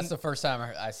 that's the first time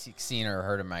I seen or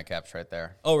heard of Mike Epps right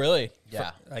there. Oh, really?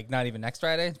 Yeah. Like not even next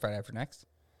Friday? Friday After Next?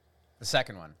 The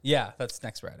second one. Yeah, that's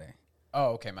next Friday.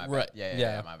 Oh, okay, my bad. Right.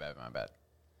 Yeah, my bad.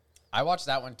 I watched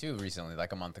that one too recently,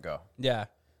 like a month ago. Yeah.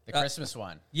 The Christmas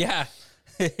one. Yeah.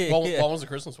 What Yeah. was the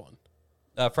Christmas one?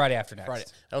 Friday After Next. Friday.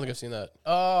 I don't think I've seen that.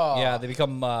 Oh. Yeah, they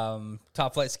become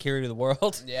top flight security of the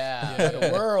world. Yeah, the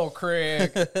world,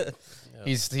 Craig.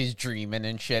 He's dreaming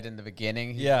and shit in the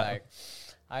beginning. He's Yeah. like,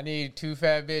 I need 2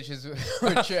 fat bitches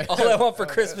with chips. All I want for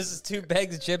Christmas is 2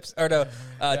 bags of chips, or no, 2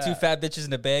 fat bitches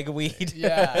and a bag of weed.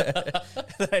 Yeah.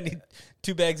 I need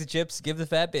 2 bags of chips. Give the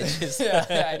fat bitches.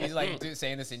 yeah, and he's like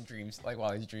saying this in dreams, like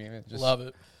while he's dreaming. Just, Love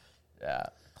it. Yeah,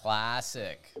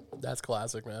 classic. That's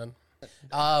classic, man.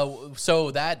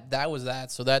 So that was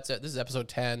that. So that's it. This is episode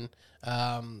 10.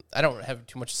 I don't have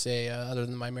too much to say other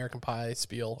than my American Pie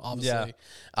spiel, obviously.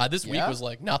 This week Yeah? was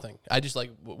like nothing. I just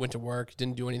like went to work,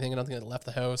 didn't do anything. I don't think I left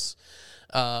the house.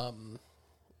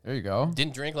 There you go.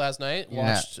 Didn't drink last night.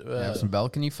 Yeah. Watched. You have some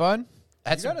balcony fun.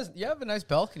 Had You have a nice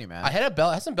balcony, man. I had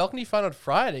some balcony fun on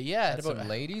Friday. Yeah, I had some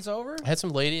ladies over. I had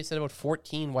some ladies. Had about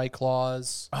 14 White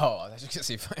Claws. Oh, I was just gonna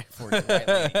say 14 white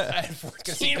ladies. I had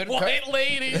 14 couldn't white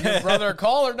ladies. Your brother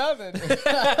call or nothing.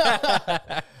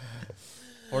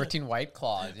 14 White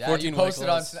Claws. Yeah, 14 you White posted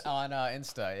Claws. on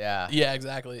Insta. Yeah. Yeah,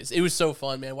 exactly. It was so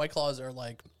fun, man. White Claws are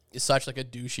like it's such like a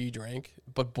douchey drink,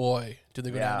 but boy, do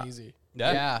they go down easy.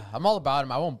 Yeah, I'm all about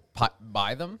them. I won't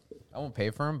buy them. I won't pay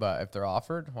for them, but if they're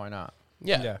offered, why not?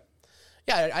 Yeah.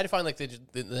 I find like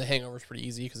the hangover's pretty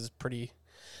easy because it's pretty.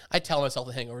 I tell myself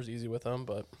the hangover's easy with them,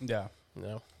 but Yeah.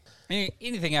 no.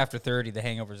 Anything after 30, the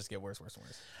hangovers just get worse.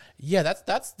 Yeah,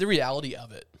 that's the reality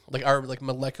of it. Like our like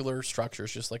molecular structure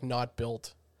is just like not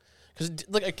built. Because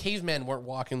like a caveman weren't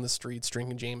walking the streets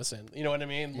drinking Jameson. You know what I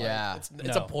mean? Like, Yeah. it's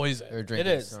No. a poison. They're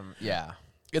drinking is. some. Yeah.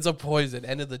 It's a poison.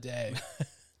 End of the day.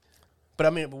 But I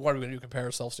mean, what are we gonna do? Compare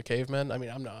ourselves to cavemen? I mean,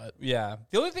 I'm not Yeah.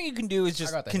 The only thing you can do is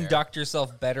just got the conduct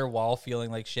yourself better while feeling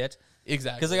like shit.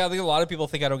 exactly. Because like, I think a lot of people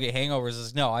think I don't get hangovers.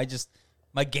 Is no, I just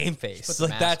my game face. put the Like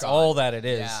mask that's on. all that it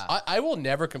is. Yeah. I will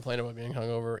never complain about being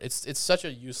hungover. It's such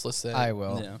a useless thing. I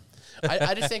will. Yeah.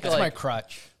 I just think That's my like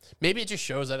crutch. Maybe it just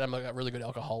shows that I'm like a really good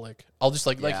alcoholic. I'll just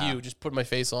like Yeah. you, just put my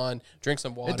face on, drink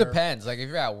some water. It depends. Like if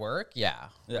you're at work, what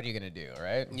are you gonna do,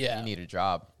 right? Yeah. you need a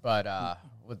job. But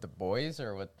with the boys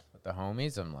or with the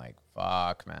homies, I'm like,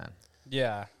 fuck, man.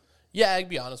 Yeah. Yeah, I'd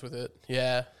be honest with it.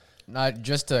 Yeah. Not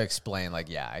just to explain, like,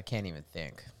 I can't even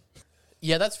think.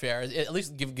 Yeah, that's fair. At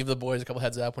least give the boys a couple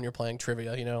heads up when you're playing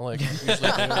trivia, you know, like usually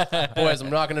boys, I'm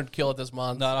not going to kill it this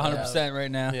month. Not 100%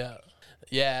 right now. Yeah.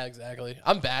 Yeah, exactly.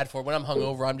 I'm bad for it. When I'm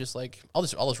hungover, I'm just like, I'll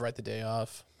just write the day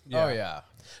off. Oh yeah.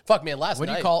 Fuck, man, last What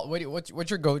do night. you call?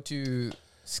 What's your go-to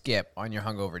skip on your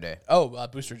hungover day? Oh,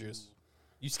 booster juice.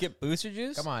 You skip booster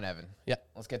juice? Come on, Evan. Yeah.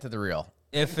 Let's get to the real.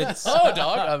 If it's Oh,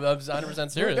 dog, I'm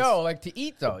 100% serious. No, like to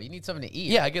eat though. You need something to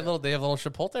eat. Yeah, they have a little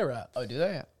Chipotle wrap. Oh, do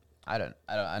they?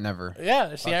 I never.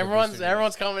 Yeah, see, Fuck with everyone's booster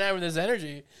everyone's coming out with this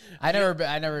energy. I never.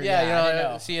 Yeah, I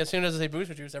didn't know. See, as soon as I say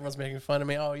booster juice, everyone's making fun of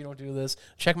me. Oh, you don't do this.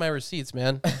 Check my receipts,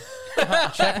 man.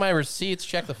 Check my receipts.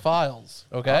 Check the files.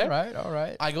 Okay. All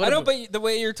right. I go. I know, but the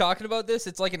way you're talking about this,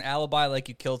 it's like an alibi, like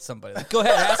you killed somebody. Like, go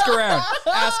ahead, ask around.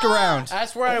 Ask around.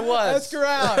 Ask where I was. Ask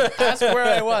around. Ask where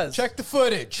I was. Check the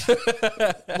footage.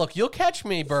 Look, you'll catch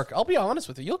me, Burke. I'll be honest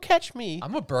with you. You'll catch me.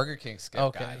 I'm a Burger King skip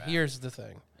Okay. guy. Man. Here's the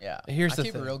thing. Yeah. Here's I the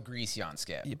keep thing. it real greasy on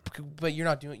skip. But you're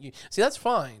not doing you. See, that's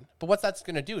fine. But what that's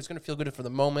going to do is going to feel good for the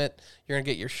moment. You're going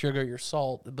to get your sugar, your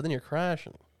salt, but then you're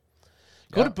crashing.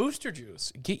 Go Yeah. to Booster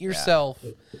Juice. Get yourself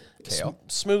Kale.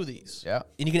 smoothies. Yeah.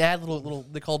 And you can add little.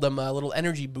 They call them little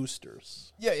energy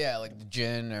boosters. Yeah, like the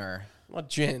gin or Not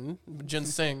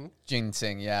ginseng.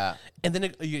 ginseng. Yeah. And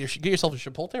then you get yourself a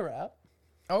Chipotle wrap.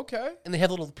 Okay. And they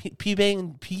have little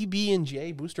PB and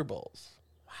J booster bowls.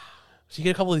 Wow. So you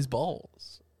get a couple of these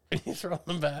bowls. And you throw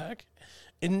them back.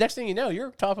 And next thing you know, you're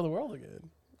top of the world again.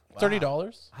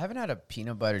 $30. I haven't had a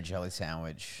peanut butter jelly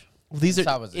sandwich. These since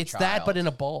I are was a it's that, child. but in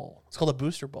a bowl. It's called a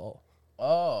booster bowl.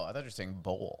 Oh, I thought you were saying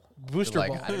bowl. Booster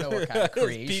like, bowl. I don't know what kind of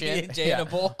creation. PB&J in a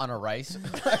bowl? On a rice.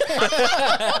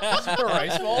 A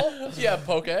rice bowl? Yeah,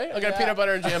 poke. Like a peanut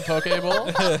butter and jam poke bowl.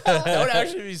 That would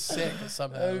actually be sick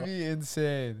somehow. be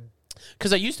insane.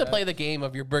 Because I used to play the game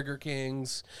of your Burger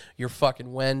Kings, your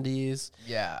fucking Wendy's.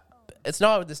 Yeah. It's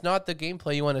not the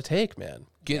gameplay you want to take, man.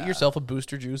 Get yourself a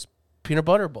Booster Juice peanut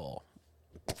butter bowl.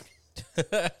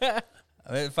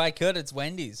 I mean, if I could, it's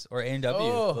Wendy's or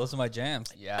A&W. Oh. Those are my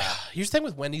jams. Yeah. Here's the thing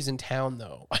with Wendy's in town,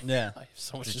 though. Yeah. I have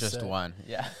so much There's to just say. one.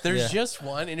 Yeah. There's Yeah. just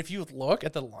one, and if you look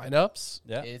at the lineups,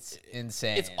 Yeah. It's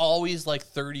insane. it's always like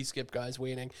 30 skip guys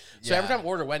waiting. So every Yeah. time I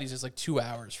order Wendy's, it's like 2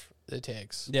 hours it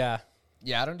takes. Yeah.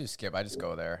 Yeah, I don't do skip. I just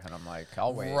go there and I'm like,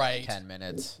 I'll wait Right. 10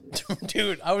 minutes.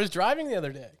 Dude, I was driving the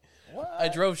other day. I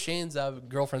drove Shane's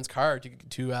girlfriend's car to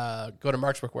go to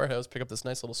Marksburg Warehouse, pick up this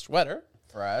nice little sweater.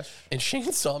 Fresh. And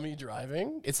Shane saw me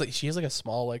driving. It's like she has like a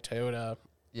small like Toyota,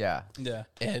 Yeah. Yeah.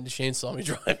 and Shane saw me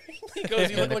driving. He goes,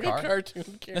 "You look the like car? a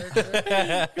cartoon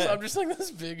character." 'Cause I'm just like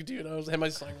this big dude. I had my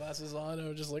sunglasses on. I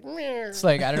was just like, "Meow." It's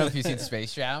like, I don't know if you've seen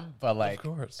Space Jam, but like,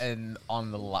 course. and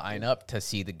on the lineup to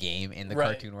see the game in the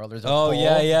Right. cartoon world, there's a Oh, bowl.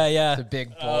 yeah. It's a big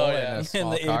bowl Oh, in yeah. a In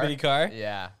small the itty-bitty car.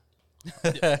 Yeah.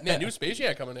 Yeah, new Space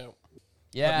Jam coming out.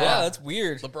 Yeah. Yeah, that's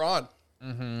weird. LeBron.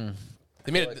 Mm-hmm.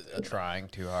 They made it. Trying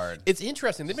too hard. It's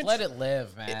interesting. They've been Let it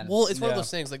live, man. well. It's one of Yeah. those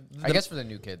things like I guess for the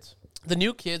new kids. the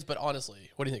new kids, but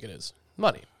honestly, what do you think it is?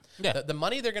 Money. Yeah. The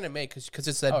money they're gonna make because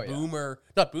it's that Oh, yeah. boomer,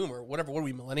 not boomer, whatever. What are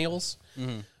we, millennials?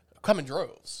 Come in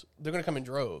droves. They're gonna come in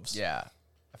droves. Yeah.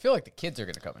 I feel like the kids are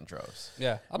going to come in droves.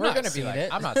 Yeah. I'm We're not gonna be seeing like,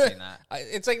 it. I'm not seeing that.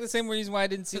 It's like the same reason why I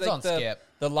didn't see It's like on Skip.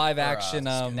 the live action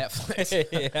Netflix.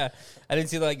 yeah, I didn't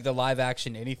see like the live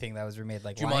action anything that was remade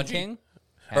like Lion Jumanji? King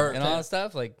Or- and all that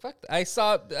stuff. Like fuck, I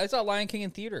saw Lion King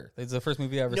in theater. It's the first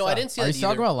movie I ever No, saw. I didn't see Are that you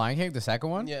talking either. about Lion King, the second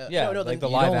one? Yeah, Yeah, no, like the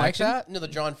you live don't like action. that? No, the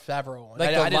John Favreau one. Like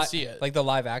I the didn't see it. Like the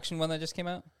live action one that just came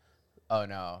out. Oh,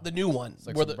 no. the new one. It's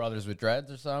like where some the, brothers with dreads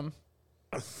or something?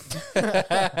 No,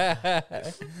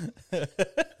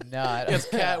 I don't. it's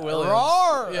Cat Williams.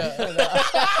 Roar! Yeah.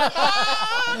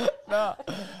 no.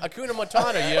 Hakuna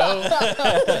Matata, yo.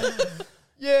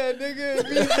 Yeah, nigga, it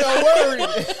means no worry.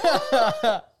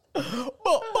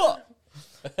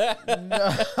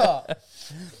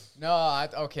 No, I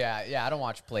don't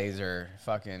watch plays or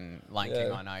fucking Lion King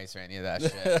Yeah. on Ice or any of that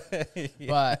shit.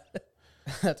 But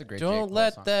that's a great. J. Don't Cole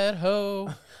let song. that hoe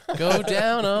go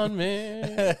down on me.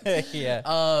 Yeah,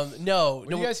 No. What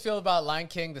do you guys feel about Lion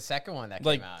King, the second one that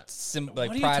like came out? like What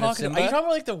are you Pride of talking Simba. about? Are you talking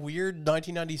about like the weird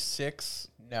 1996?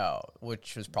 No,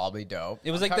 which was probably dope.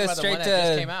 It was I'm like talking the about one straight that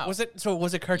just to- came out.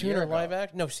 Was it cartoon year or ago. live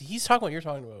action? No, see, he's talking what you're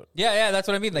talking about. yeah, that's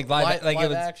what I mean. Like live, like live it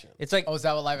was, action. It's like Oh, is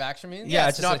that what live action means? Yeah,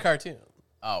 it's just not like- cartoon.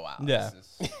 Oh wow. Yeah.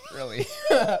 This is really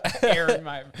airing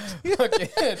my fucking.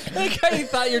 like how you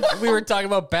thought we were talking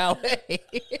about ballet.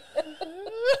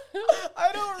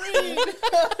 I don't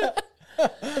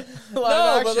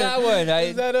No, but that one,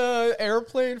 Is that a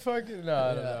airplane fucking? No,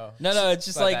 I don't know. No, it's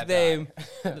just But like that they,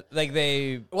 died. like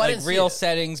they, Well, I like didn't see real it.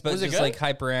 settings, but Was it just good? like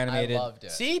hyper I animated. loved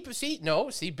it.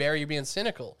 See, Barry, you're being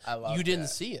cynical. I loved You didn't that.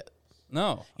 see it.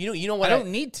 No, You know I what? don't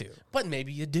need to. but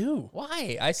maybe you do.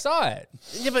 Why? I saw it.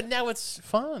 Yeah, but now it's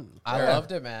fun. I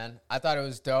loved it, man. I thought it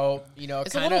was dope. You know,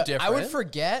 It's a kind of. little I would different.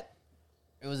 forget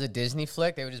it was a Disney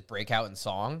flick. They would just break out in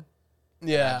song.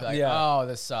 Yeah. I'd be like, Yeah. oh,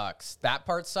 this sucks. That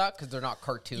part sucked because they're not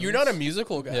cartoons. You're not a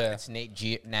musical guy. Yeah. It's Nat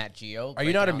Geo. Are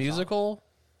you not a breaking out musical? songs.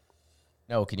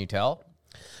 No, can you tell?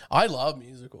 I love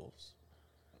musicals.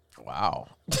 Wow.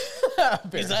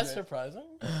 Is that surprising?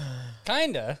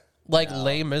 Kinda. Like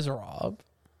Les Miserables.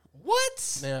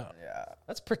 What? Yeah. Yeah.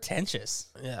 That's pretentious.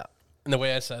 Yeah. And the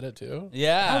way I said it too.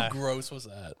 Yeah. How gross was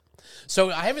that? So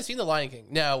I haven't seen The Lion King.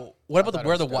 Now, what about thought it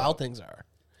Where was the dope. Wild Things Are?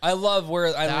 I love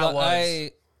where That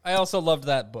was- I also loved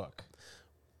that book.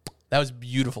 That was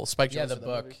beautiful. Spike Yeah, Jonze the did that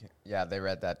book. movie. Yeah, they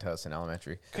read that to us in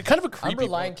elementary. Kind of a I creepy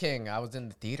remember Lion book. King. I was in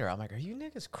the theater. I'm like, are you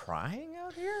niggas crying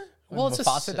out here? Well, When it's a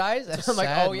Mufasa sa- dies. it's And a I'm like,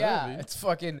 sad oh yeah, movie. it's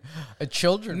fucking a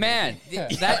children Man,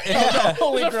 movie. that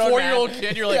only As a grown 4-year-old man.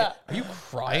 kid, you're like, Yeah. are you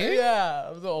crying? Yeah,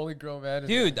 I was the only grown man. in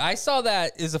dude, I saw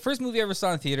that. It was the first movie I ever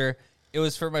saw in theater. It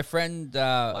was for my friend,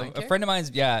 a King? friend of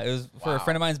mine's. Yeah, it was for a Wow.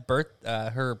 friend of mine's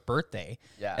her birthday.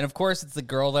 Yeah. and of course, it's the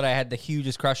girl that I had the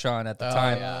hugest crush on at the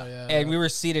time. yeah. And we were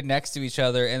seated next to each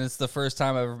other, and it's the first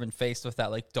time I've ever been faced with that.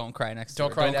 Like, don't cry next to her.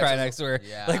 Don't cry next to her.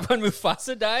 Yeah. Like when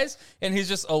Mufasa dies, and he's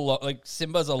just alone. Like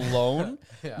Simba's alone,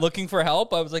 Yeah. looking for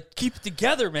help. I was like, keep it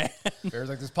together, man. There's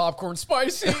like this popcorn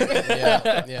spicy. Yeah.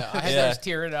 I had Yeah. Just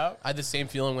tearing up. I had the same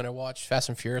feeling when I watched Fast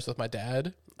and Furious with my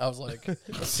dad. I was like,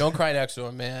 don't cry next to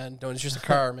him, man. Don't. It's just a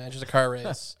car, man. It's just a car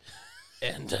race.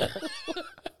 And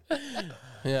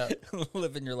yeah,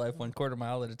 Living your life 1/4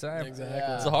 mile at a time.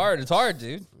 exactly. It's hard. It's hard,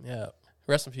 dude. Yeah.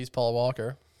 Rest in peace, Paul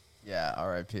Walker. Yeah,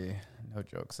 R.I.P. No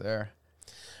jokes there.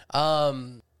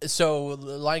 So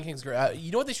Lion King's great.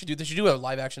 You know what they should do? They should do a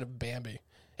live action of Bambi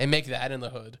and make that in the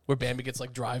hood where Bambi gets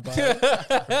like drive by.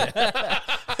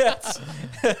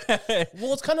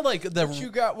 Well, it's kind of like the What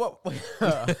you got? What?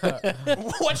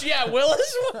 what? Yeah,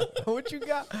 Willis. What you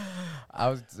got?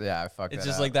 I fucked It's that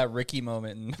just up. like that Ricky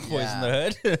moment in Boys in Yeah. the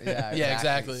Hood. Yeah, Yeah,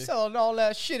 exactly. Selling all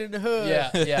that shit in the hood.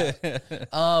 Yeah.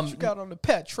 You got on the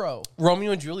Petro.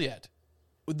 Romeo and Juliet,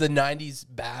 with the '90s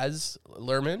Baz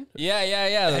Luhrmann. Yeah.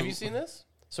 Have you seen this?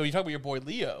 So you talk about your boy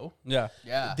Leo. Yeah.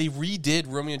 Yeah. They redid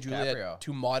Romeo and Juliet DiCaprio.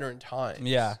 to modern times.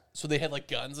 Yeah. So they had like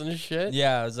guns and shit.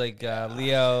 Yeah, it was like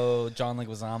Leo, John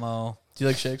Leguizamo. Do you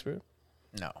like Shakespeare?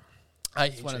 No. I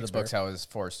It's one of the books I was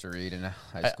forced to read in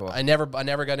high school. I never got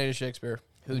into Shakespeare.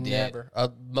 Who did? Never.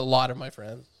 A lot of my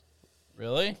friends.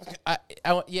 Really?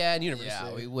 Yeah, in university.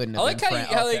 yeah, we wouldn't I have like been how,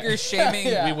 friends. how like you're shaming.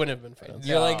 Yeah. We wouldn't have been friends.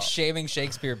 You're No. like shaming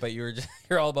Shakespeare, but you're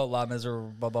all about La Miserable,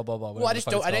 blah blah blah blah. Well, I just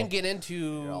don't. I didn't get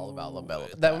into You're all about La Belle.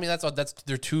 that. I mean, that's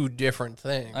they're two different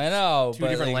things. I know, Two but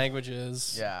different like,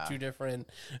 languages. Yeah. Two different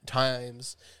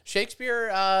times. Shakespeare,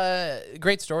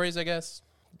 great stories, I guess.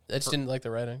 I just didn't like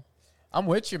the writing. I'm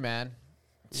with you, man.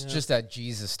 It's just that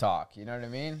Jesus talk. You know what I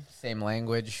mean? Same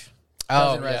language.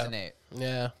 Oh, Doesn't yeah. resonate.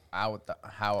 Yeah.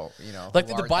 How you know? Like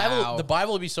who the art Bible. thou? The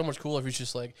Bible would be so much cooler if it's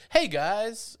just like, "Hey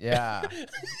guys, Yeah.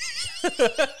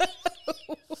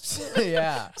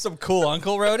 yeah. some cool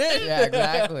uncle wrote it. Yeah.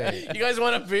 Exactly. you guys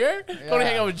want a beer? Go Yeah. to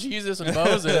hang out with Jesus and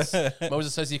Moses."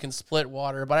 Moses says he can split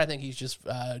water, but I think he's just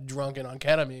drunken on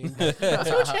ketamine.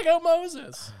 So check out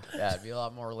Moses. Yeah. It'd be a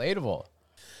lot more relatable.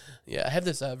 Yeah, I have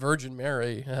this Virgin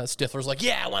Mary. Stifler's like,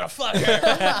 "Yeah, I want to fuck her."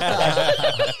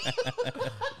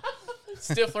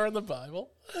 Stifler in the Bible.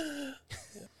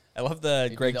 I love the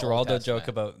Maybe Greg the Old Giraldo Testament. joke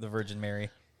about the Virgin Mary.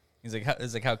 He's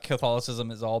like, how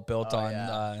Catholicism is all built Oh, on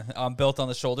yeah. built on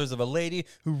the shoulders of a lady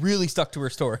who really stuck to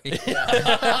her story.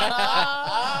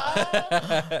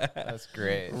 That's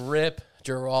great. Rip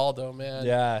Giraldo, man.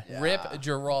 Yeah. Rip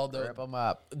Giraldo. Rip them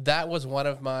up. That was one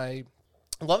of my.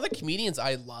 A lot of the comedians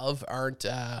I love aren't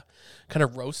kind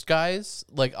of roast guys.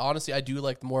 Like, honestly, I do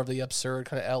like more of the absurd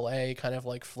kind of LA, kind of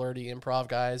like flirty improv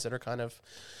guys that are kind of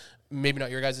maybe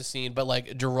not your guys' scene, but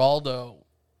like Giraldo.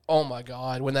 Oh my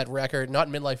God, when that record, not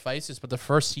Midlife Crisis, but the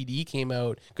first CD came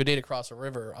out, Good Day to Cross a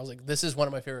River, I was like, this is one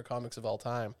of my favorite comics of all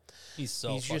time. He's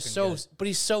so He's just fucking so, good. but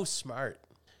he's so smart.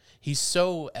 He's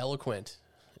so eloquent.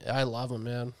 I love him,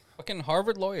 man. Fucking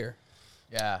Harvard lawyer.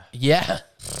 Yeah. Yeah.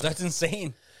 That's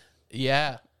insane.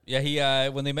 Yeah. Yeah, he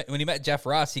when he met Jeff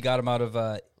Ross, he got him out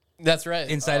of That's right.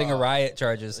 inciting a riot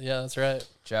charges. Yeah, that's right.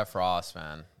 Jeff Ross,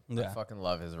 man. Yeah. I fucking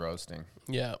love his roasting.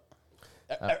 Yeah.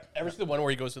 Ever see the one where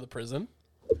he goes to the prison?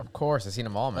 Of course, I've seen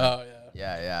them all, man. Oh, yeah.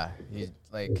 Yeah. He's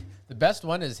like the best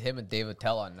one is him and David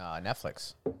Tell on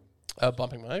Netflix.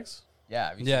 Bumping mics. Yeah.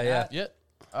 Have you Yeah, seen yeah. that? Yeah.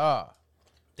 Oh,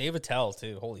 David Tell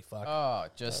too. Holy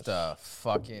fuck. just a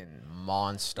fucking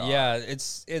monster. Yeah,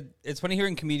 it's funny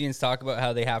hearing comedians talk about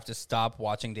how they have to stop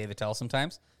watching David Tell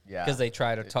sometimes. Yeah. Because they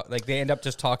try to talk, like they end up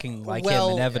just talking like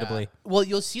him inevitably. Well,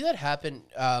 you'll see that happen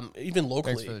even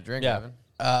locally. Thanks for the drink, Yeah.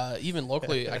 Evan. Even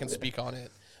locally, I can speak on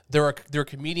it. There are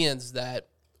comedians that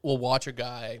will watch a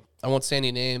guy. I won't say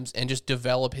any names, and just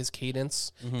develop his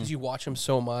cadence because you watch him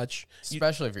so much.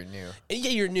 Especially if you're new. Yeah,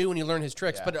 you're new and you learn his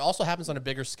tricks, Yeah. but it also happens on a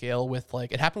bigger scale. With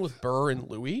like it happened with Burr and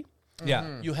Louis.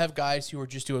 Yeah. You have guys who are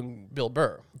just doing Bill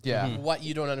Burr. Yeah. What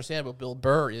you don't understand about Bill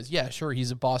Burr is, yeah, sure, he's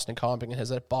a Boston comic and has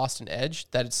that Boston edge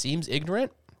that it seems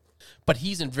ignorant, but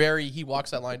he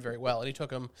walks that line very well, and it took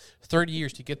him 30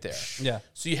 years to get there. Yeah.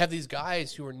 So you have these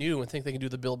guys who are new and think they can do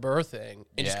the Bill Burr thing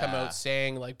and just come Yeah. out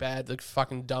saying like bad, like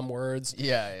fucking dumb words.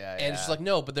 Yeah. And it's just like,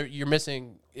 no, but you're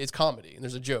missing, it's comedy and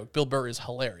there's a joke. Bill Burr is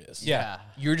hilarious. Yeah.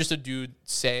 You're just a dude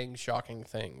saying shocking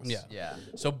things. Yeah. Yeah.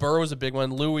 So Burr was a big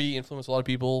one. Louis influenced a lot of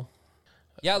people.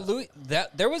 Yeah, Louis.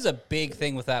 There was a big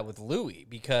thing with that with Louis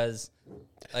because,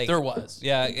 like, There was.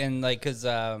 Yeah, and like because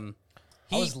I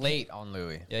was late on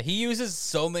Louis. Yeah, he uses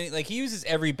so many. Like he uses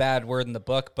every bad word in the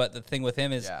book, but the thing with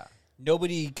him is Yeah.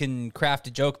 nobody can craft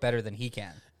a joke better than he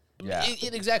can. Yeah.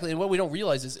 Exactly. And what we don't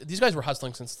realize is these guys were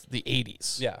hustling since the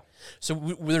 80s. Yeah. So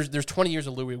there's 20 years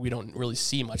of Louis we don't really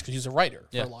see much because he's a writer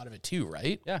Yeah. for a lot of it too,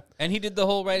 right? Yeah, and he did the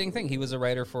whole writing thing. He was a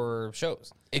writer for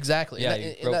shows. Exactly. Yeah, And he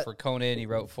that- wrote and for Conan. He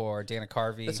wrote for Dana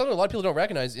Carvey. that's something a lot of people don't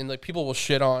recognize. And like people will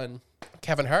shit on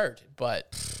Kevin Hart, but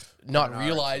not Hart's a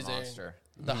realizing monster.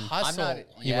 the hustle I'm not.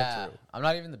 he went through. I'm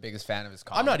not even the biggest fan of his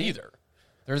comedy. I'm not either.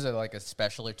 There's a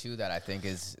special or two that I think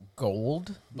is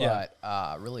gold, Yeah.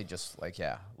 but really just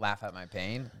laugh at my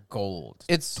pain. Gold.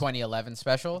 It's 2011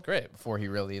 special. great. Before he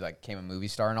really became a movie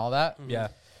star and all that. Yeah,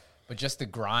 But just the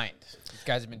grind. These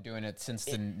guys have been doing it since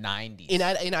the 90s.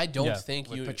 And I don't Yeah. think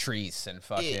with you. Patrice and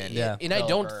fucking Yeah. And I Bill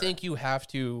don't Burr, think you have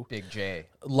to Big J.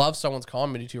 love someone's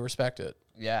comedy to respect it.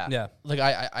 Yeah. yeah, Like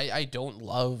I don't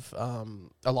love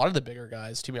a lot of the bigger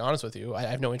guys. To be honest with you, I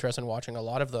have no interest in watching a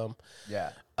lot of them.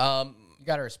 Yeah. Um, You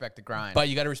got to respect the grind. but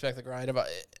you got to respect the grind about,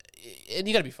 and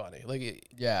you got to be funny. Like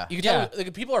yeah. you can Yeah. tell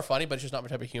like people are funny, but it's just not my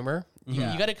type of humor.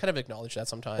 Yeah. You got to kind of acknowledge that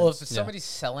sometimes. Well, if somebody's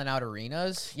selling out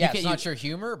arenas, yeah, can't- it's not your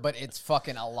humor, but it's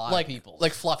fucking a lot like of people.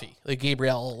 like Fluffy, like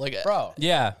Gabriel, like bro.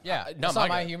 yeah. Yeah. not That's my not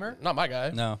my guy. humor. Not my guy.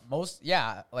 No,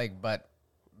 But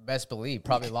best believe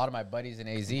probably a lot of my buddies in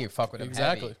AZ fuck with him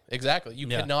Exactly. heavy. Exactly. You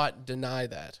Yeah. cannot deny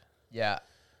that. Yeah.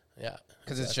 Yeah.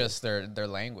 Because it's just their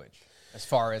language, as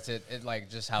far as it like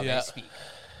just how Yeah. they speak,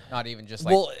 not even just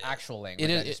like Well, actual language.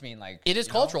 it is- I just mean like It is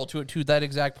you know? cultural to that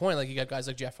exact point. Like you got guys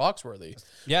like Jeff Foxworthy,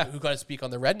 Yeah. who got to speak on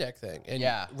the redneck thing, and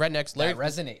Yeah. rednecks. Larry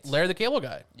resonates. Larry the Cable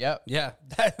Guy. Yep. yeah.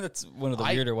 That's one of the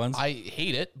weirder ones. I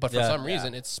hate it, but for Yeah. some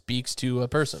reason it speaks to a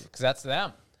person. Because that's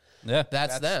them. yeah,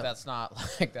 That's them. That's not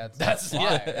like that's That's- why.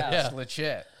 yeah, Yeah, yeah. it's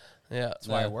legit. Yeah, That's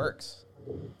why Yeah. it works.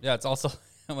 yeah. It's also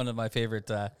one of my favorite.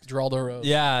 Geraldo Rose.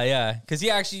 Yeah, because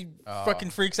he actually fucking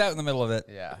freaks out in the middle of it.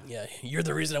 Yeah. Yeah, you're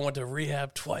the reason I went to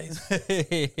rehab twice.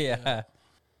 Yeah.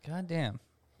 God damn.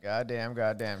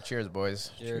 Goddamn. Cheers, boys.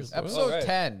 Cheers. Episode All right.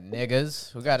 10,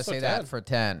 niggas. We got to say Episode 10. that for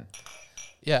 10.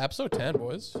 Yeah, episode 10,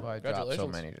 boys. That's why I dropped so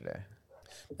Congratulations. many today.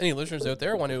 Any listeners out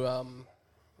there want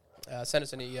to send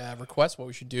us any requests, what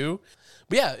we should do?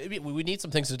 But yeah, we need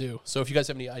some things to do. So if you guys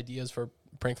have any ideas for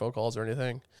prank phone calls or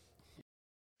anything.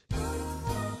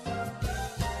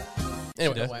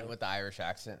 Anyway, Went with the Irish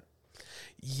accent.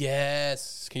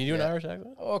 yes. Can you do an Yeah. Irish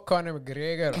accent? Oh, Conor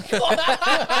McGregor.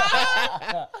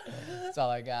 That's all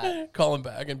I got. Call him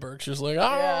back, and Burke's just like, oh.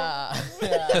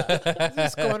 Yeah. This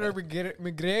is Conor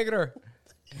McGregor.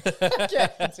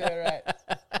 Can't say it right.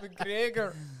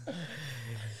 McGregor.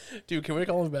 Dude, can we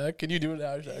call him back? Can you do an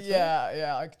Irish accent?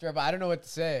 Yeah. I could try, but I don't know what to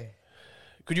say.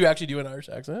 Could you actually do an Irish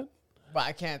accent? But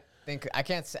I can't think. I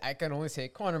can't say. I can only say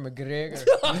Conor McGregor.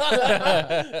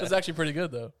 That's actually pretty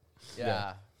good, though.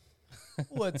 Yeah.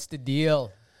 What's the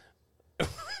deal?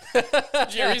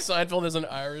 Jerry Seinfeld is an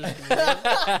Irish comedian.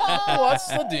 What's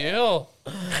the deal?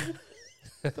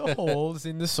 The holes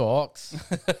in the socks.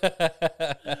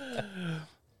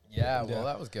 Yeah. Well,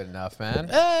 that was good enough, man.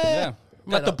 Yeah.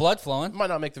 Might Got the not- blood flowing. Might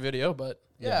not make the video, but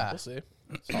Yeah. we'll see.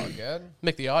 It's all good.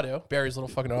 Make the audio. Barry's little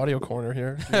fucking audio corner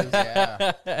here.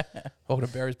 Yeah. Welcome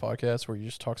to Barry's podcast where he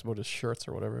just talks about his shirts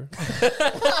or whatever.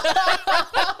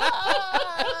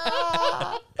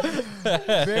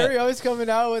 Barry always coming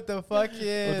out with the With fucking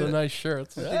the nice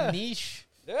shirts. the niche.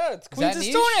 Yeah, it's that Queens of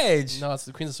niche? Stone Age. No, it's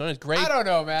the Queens of Stone Age. Great. I don't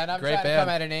know, man. I'm Great trying to band. come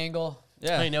at an angle.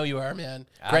 Yeah. I know you are, man.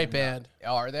 Great band.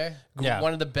 Oh, are they? Yeah.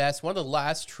 One of the best, one of the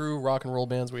last true rock and roll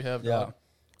bands we have. Yeah. dog.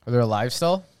 Are they alive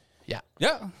still? Yeah.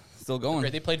 Yeah. Still going.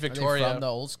 Great. They played Are they Victoria from the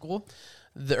old school?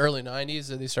 the early 90s.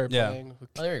 They started Yeah. playing with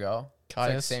Oh, there you go. It's like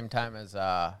the Caius. same time as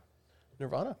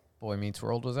Nirvana. Boy Meets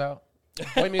World was out.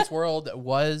 Boy Meets World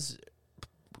was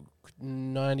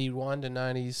 91 to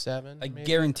 97. I maybe?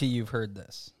 guarantee you've heard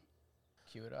this.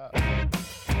 Cue it up.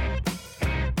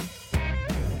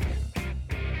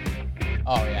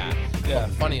 Oh, yeah. Yeah.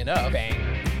 Funny enough,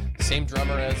 Banger. same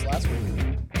drummer as last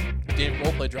week. Dave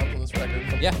Grohl played drums on this record.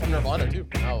 From, Yeah. from Nirvana, too.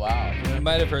 Oh, wow. You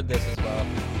might have heard this as well.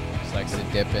 Just likes to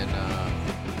dip and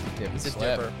He's a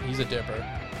slip. dipper. He's a dipper.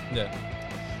 Yeah.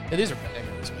 Yeah, these are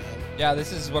bangers, man. Yeah,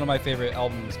 this is one of my favorite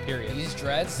albums, period. These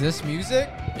dreads, this music,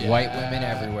 white women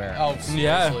everywhere. Oh, seriously.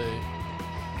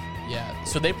 Yeah. Yeah.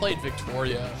 So they played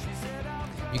Victoria.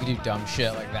 You can do dumb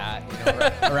shit like that, you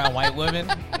know, around white women.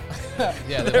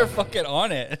 Yeah, They're fucking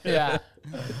on it. Yeah.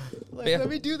 Like, Yeah. let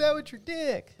me do that with your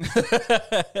dick.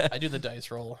 I do the dice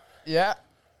roll. Yeah.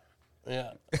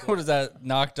 Yeah. What is that?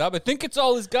 Knocked up? I think it's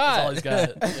all he's got.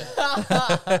 That's all he's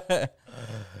got. Yeah.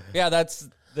 Yeah, that's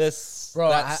this Bro,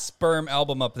 that I- sperm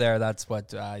album up there. That's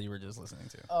what you were just listening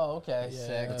to. Oh, okay. Yeah.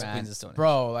 Sick, That's man. Queens of Stone Age.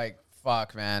 Bro, like,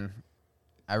 fuck, man.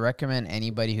 I recommend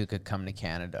anybody who could come to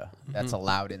Canada that's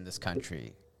allowed in this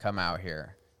country, come out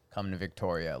here. Come to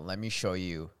Victoria. Let me show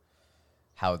you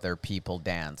how their people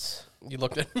dance. You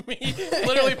looked at me,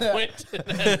 literally pointed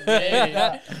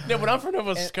at me. No, but I'm from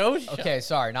Nova Scotia. Okay,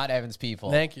 sorry, not Evan's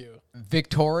people. Thank you.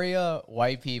 Victoria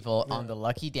white people on the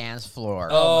Lucky Dance floor.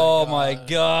 Oh my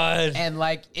god. And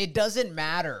like it doesn't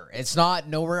matter. It's not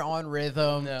nowhere on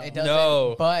rhythm. No. It doesn't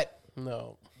No. but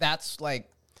No. that's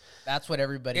what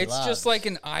everybody It's loves. just like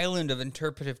an island of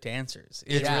interpretive dancers.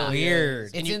 It's Yeah.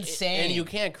 weird. It's insane. And you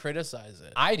can't criticize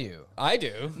it. I do. I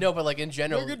do. No, but like in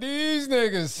general, these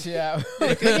niggas. Yeah.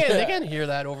 they can't hear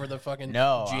that over the fucking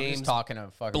No, I'm James just talking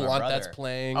to fucking my Blunt brother. that's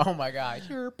playing. Oh my god,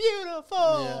 you're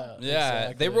beautiful. Yeah. Yeah,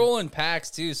 exactly. they roll in packs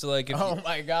too. So like, if Oh you,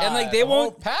 my god. and like they A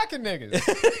won't whole pack of niggas.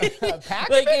 Pack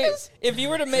like of niggas. if you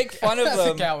were to make fun of That's a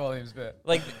them, Cat Williams bit.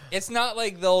 like it's not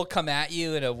like they'll come at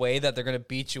you in a way that they're gonna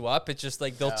beat you up. It's just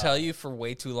like they'll tell you for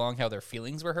way too long how their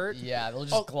feelings were hurt. Yeah, they'll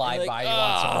just Oh, glide like, by you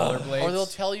on some rollerblades. Or they'll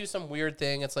tell you some weird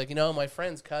thing. It's like, you know, my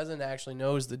friend's cousin actually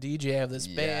knows the DJ of this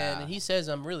Yeah. band, and he says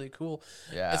I'm really cool.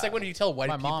 Yeah. It's like when you tell white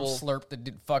my people. mom slurped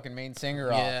the fucking main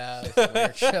singer off. Yeah.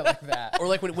 Weird shit like that. Or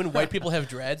like when white people have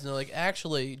dreads, and they're like,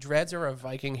 actually, dreads are a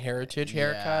Viking heritage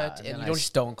haircut, Yeah, and you I don't.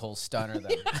 stone cold stunner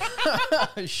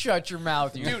them. Shut your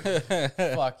mouth, you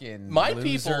fucking My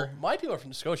loser. people are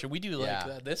from Scotia. We do like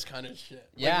Yeah. this kind of shit. Like,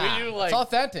 Yeah, we do like it's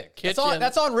authentic. It's on, kitchen-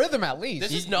 that's on rhythm at least.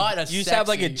 This is not a. You just have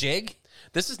like a sexy- jig.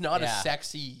 This is not Yeah. a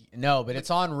sexy. no, but it's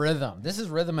on rhythm. This is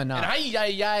rhythm enough.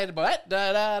 And but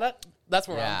that's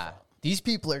where yeah, I'm these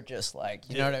people are just like,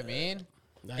 you know what I mean?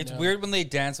 from. I It's know. weird when they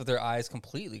dance with their eyes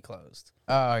completely closed.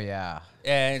 Oh yeah,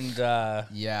 And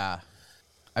yeah.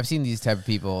 I've seen these type of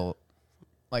people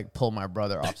like pull my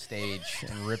brother off stage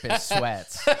and rip his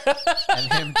sweats,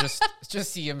 and him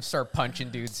just see him start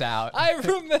punching dudes out. I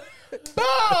remember.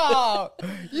 Oh,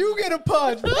 you get a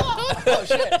punch. Oh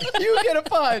shit, you get a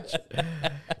punch.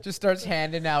 Just starts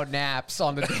handing out naps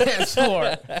on the dance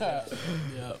floor. Yeah.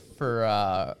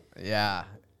 For yeah.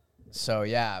 So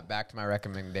yeah, back to my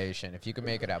recommendation. If you can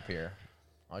make it up here,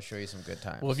 I'll show you some good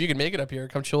times. Well, if you can make it up here,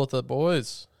 come chill with the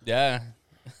boys. Yeah.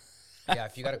 Yeah,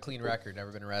 if you got a clean record,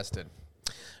 never been arrested.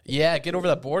 Yeah, get over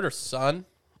that border, son.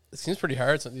 It seems pretty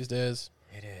hard these days.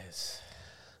 It is.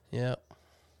 Yeah.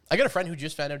 I got a friend who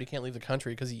just found out he can't leave the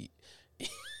country because he's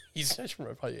I should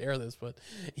probably air this, but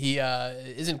he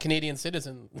isn't Canadian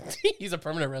citizen. He's a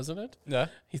permanent resident. Yeah.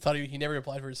 He thought he never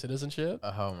applied for his citizenship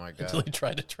Oh my until god. he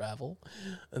tried to travel,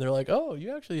 and they're like, "Oh,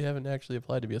 you actually haven't actually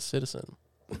applied to be a citizen."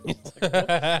 He's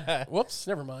like, whoops,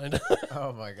 never mind.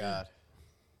 Oh my god.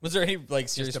 Was there any like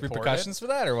serious deport repercussions for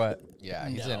that or what? Yeah,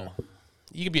 he's No. in.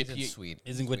 You could be He's in Sweden.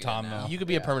 He's in Sweden Guantanamo. now. You could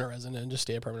be a Yeah. permanent resident and just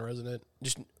stay a permanent resident.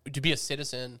 Just to be a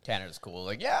citizen. Canada's cool.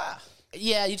 Like yeah,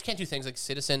 Yeah, you just can't do things like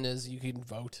citizen is you can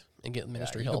vote and get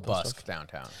ministry you can help. and busk stuff.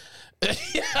 downtown.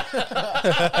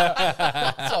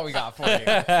 That's all we got for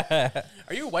you.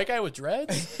 Are you a white guy with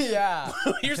dreads? Yeah.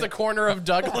 Here's the corner of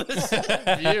Douglas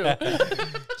view.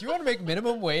 Do you want to make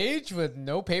minimum wage with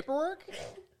no paperwork?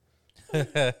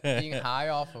 Being high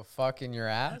off of fucking your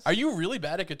ass? Are you really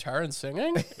bad at guitar and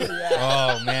singing?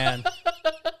 Oh man.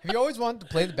 Have you always wanted to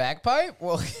play the bagpipe?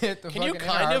 Well, hit the Can you fucking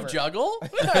kind Ann of Arbor. juggle?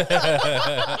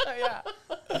 Yeah.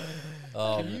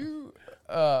 Oh, Can you?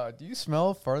 Do you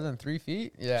smell farther than 3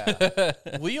 feet? Yeah.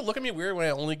 Will you look at me weird when I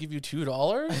only give you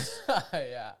 $2?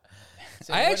 Yeah.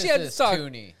 So I what actually is had to this, talk-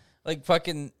 Toonie? like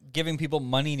fucking giving people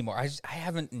money anymore. I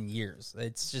haven't in years.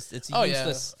 It's Oh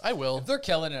useless. yeah, I will. If they're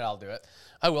killing it, I'll do it.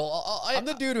 I will. I'm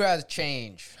the dude who has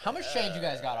change. How much change you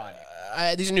guys got on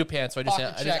you? These are new pants, so I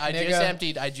Pocket check, just nigga.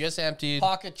 emptied. I just emptied.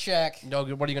 Pocket check. No,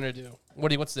 what are you gonna do?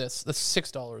 What's this? That's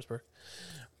 $6, bro.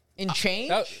 In change?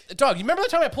 Dog, you remember that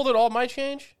time I pulled out all my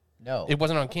change? No. It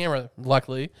wasn't on camera,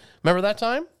 luckily. Remember that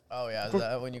time? Oh, yeah. Is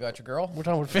that when you got your girl? We're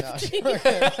talking with 50.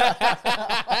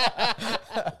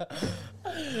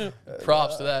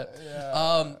 Props to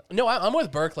that. No, I'm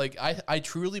with Burke. Like, I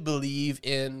truly believe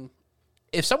in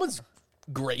if someone's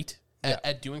great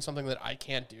at doing something that I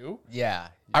can't do, Yeah.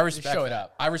 I respect show it that.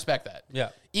 up. I respect that. Yeah.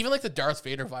 Even like the Darth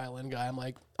Vader violin guy, I'm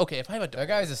like, okay, if I have a That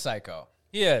guy's a psycho.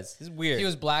 He is. He's weird. If he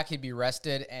was black, he'd be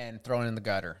arrested and thrown in the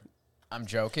gutter. I'm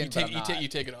joking. but I'm not. you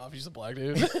take it off. He's a black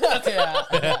dude.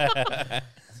 Yeah.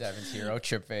 Seven's hero,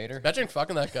 Chip Vader. Imagine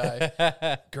fucking that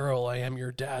guy. Girl, I am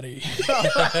your daddy.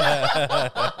 That's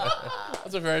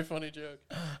a very funny joke.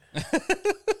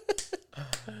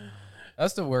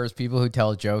 That's the worst. People who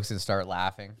tell jokes and start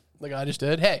laughing. Like I just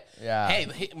did. Hey, Yeah.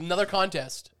 Hey, another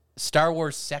contest. Star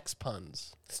Wars sex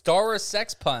puns. Star Wars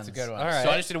sex puns. That's a good one. All right. So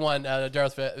I just did one.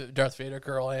 Darth Vader.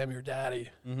 Girl, I am your daddy.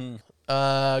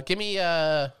 Give me.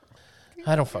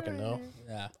 I don't fucking know.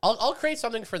 Yeah. I'll create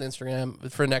something for the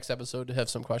Instagram for next episode to have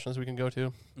some questions we can go to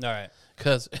All right.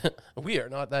 because we are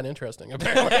not that interesting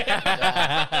apparently.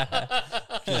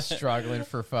 Just struggling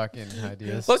for fucking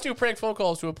ideas. Let's do prank phone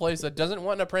calls to a place that doesn't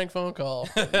want a prank phone call.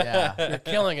 Yeah. You're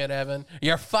killing it, Evan.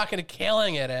 You're fucking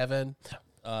killing it, Evan.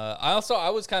 I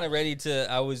was kind of ready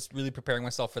to. I was really preparing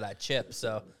myself for that chip.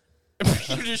 So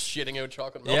You're just shitting out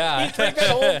chocolate milk. Yeah. You drank that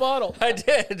whole bottle. I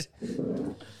did.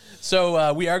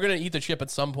 So we are going to eat the chip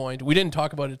at some point. We didn't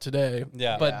talk about it today.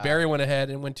 Yeah. But Yeah. Barry went ahead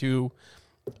and went to,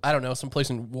 I don't know, some place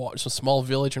in some small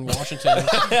village in Washington.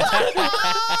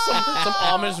 some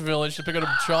Amish village to pick up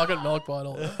a chocolate milk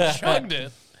bottle. Chugged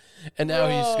it. And now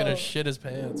he's going to shit his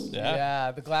pants. Yeah.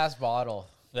 Yeah, the glass bottle.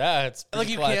 Yeah. It's Like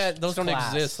you clutch. can't, those don't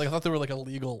Class. exist. Like I thought they were like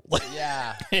illegal.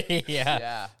 Yeah. yeah.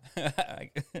 Yeah.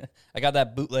 I got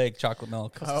that bootleg chocolate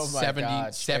milk. Oh my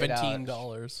God, straight out.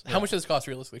 $17. How much does this cost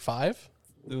realistically? $5?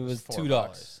 It was $4.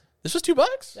 $2. This was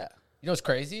 $2? Yeah. You know what's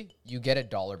crazy? You get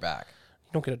 $1 back.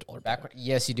 You don't get $1 back.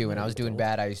 Yes, you do. When I was doing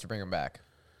bad, I used to bring them back.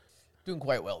 Doing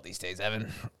quite well these days,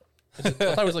 Evan. I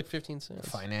thought it was like 15 cents.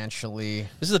 Financially,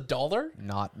 This is $1?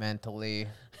 not mentally.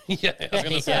 Yeah, I was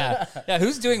gonna say. Yeah.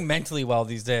 Who's doing mentally well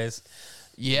these days?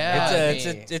 Yeah. It's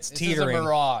Me. it's This teetering. is a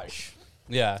mirage.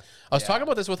 Yeah. I was talking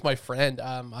about this with my friend.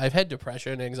 I've had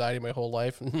depression and anxiety my whole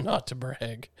life, not to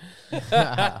brag.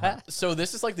 So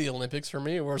this is like the Olympics for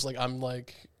me, where it's like I'm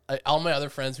like all my other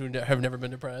friends who have never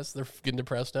been depressed, they're getting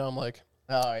depressed now. I'm like,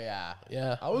 Oh yeah.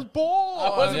 yeah, I was born. I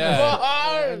was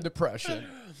Yeah. born. Depression.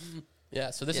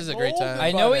 yeah. So this is a great time.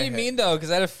 I know what you mean though, because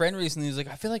I had a friend recently who's like,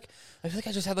 I feel like I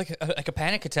just had like a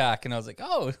panic attack, and I was like,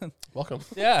 oh, Welcome.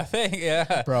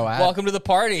 yeah, Bro, welcome to the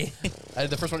party. I had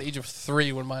the first one at age of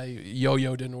 3 when my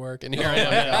yo-yo didn't work, and here I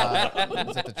am.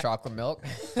 Is it the chocolate milk?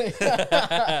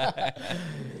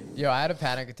 Yo, I had a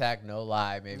panic attack, no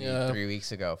lie, maybe Yeah. 3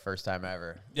 weeks ago. First time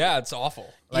ever. Yeah, it's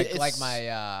awful. Like It's- like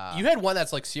my You had one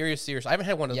that's like serious. I haven't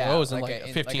had one of those in like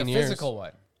 15 a years. physical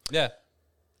one. Yeah.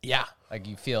 Yeah. Like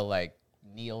you feel like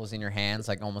needles in your hands,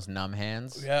 like almost numb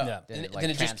hands. Yeah. Yeah. Then And it like then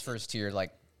it just transfers to your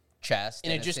like chest,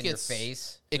 And and it just it's in gets- your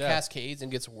face. it Yeah. cascades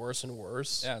and gets worse and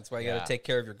worse. Yeah, that's why you Yeah. got to take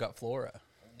care of your gut flora.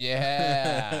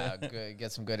 Yeah, good,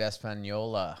 get some good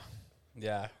Espanola.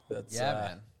 Yeah, that's Yeah,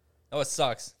 man. Oh, it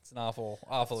sucks. It's an awful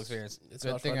experience. It's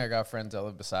Good not thing fun. I got friends that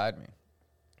live beside me.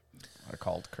 I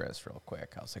called Chris real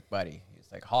quick. I was like, buddy. He's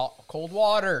like, hot, cold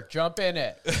water, jump in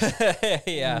it.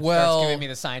 Yeah. Well, Starts giving me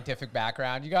the scientific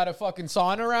background. You got a fucking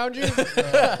sauna around you?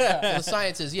 the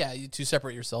science is, yeah, you to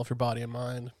separate yourself, your body and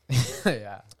mind.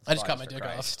 Yeah. I just cut my dick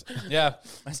off. Yeah.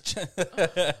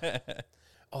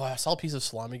 Oh, I saw a piece of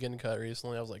salami getting cut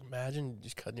recently. I was like, imagine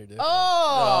just cutting your dick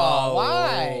off. Oh,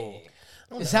 why?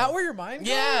 Is that where your mind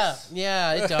goes?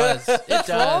 Yeah, it does. It does. What's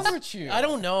wrong with you? I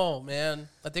don't know, man.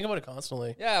 I think about it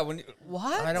constantly. Yeah. When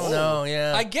What? I don't know.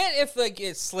 Yeah, I get if like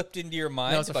it slipped into your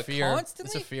mind, no, it's a but fear.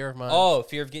 constantly. It's a fear of mine. Oh,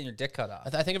 fear of getting your dick cut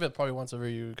off. I think of it probably once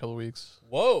every couple of weeks.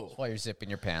 Whoa. While you're zipping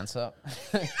your pants up.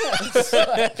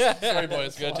 Sorry,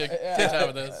 boys. Gotta take time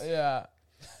with this. Yeah.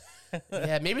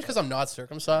 Yeah, maybe because I'm not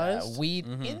circumcised. Weed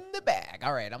in the bag.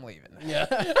 All right, I'm leaving. Yeah.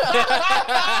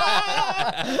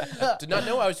 Did not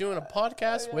know I was doing a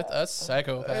podcast with a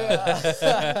psychopath.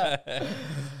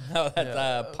 Oh,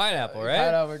 that's pineapple, right?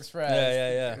 Pineapple Express.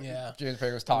 Yeah. Yeah. James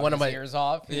Baker was talking One of his my- ears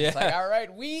off. He's Yeah. like, all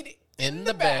right, weed In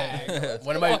the bag.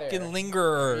 One of my Fucking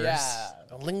lingerers. Yeah.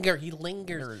 He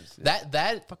lingers.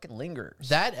 That Fucking lingers.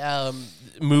 That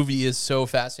movie is so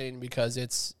fascinating because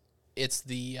it's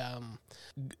the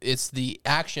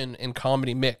action and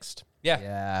comedy mixed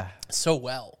Yeah. so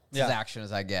well. It's as action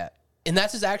as I get. And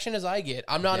that's as action as I get.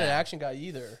 I'm not an Yeah. action guy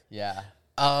either. Yeah.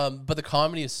 But the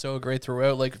comedy is so great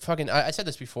throughout. Like fucking, I said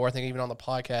this before. I think even on the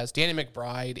podcast, Danny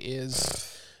McBride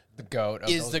is The goat. Of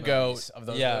Is those the movies, goat. of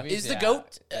those Yeah. movies. is the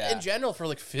goat Yeah. in general for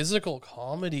like physical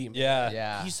comedy. man. Yeah.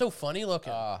 Yeah. He's so funny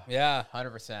looking. Yeah.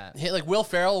 100%. Like Will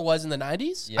Ferrell was in the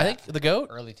 90s. I Yeah. think the goat.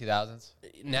 Early 2000s.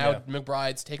 Now Yeah.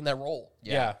 McBride's taking that role.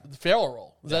 Yeah. The Ferrell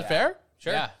role. Is that fair?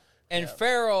 Sure. Yeah. And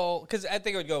Farrell, because I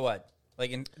think it would go what?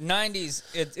 Like in 90s,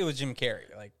 it was Jim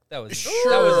Carrey. Like that was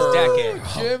his decade.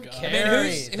 Jim God.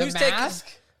 Carrey. I mean, the Mask?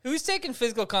 who's taking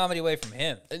physical comedy away from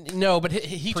him? No, but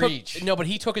he Preach. took but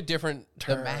he took a different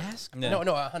turn. The Mask? Yeah. No,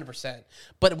 100%.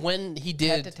 But when he Pet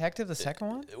did, Detective, the second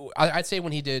one? I'd say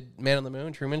when he did Man on the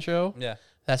Moon, Truman Show. Yeah.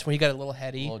 That's when he got a little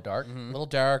heady, A little dark. a little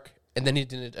dark, and then he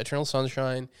did Eternal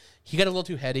Sunshine. He got a little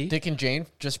too heady. Dick and Jane,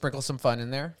 just sprinkle some fun in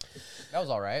there. That was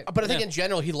all right. But I think in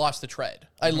general he lost the tread.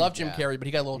 I love Jim Yeah. Carrey, but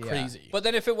he got a little Yeah. crazy. But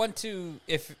then if it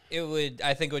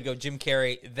I think it would go Jim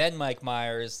Carrey, then Mike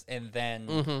Myers, and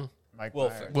then Mike Will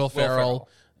Myers. Ferrell. Will Ferrell.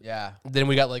 Yeah. Then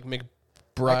we got like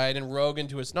McBride and Rogan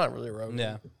to it's not really Rogan.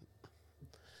 Yeah.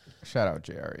 Shout out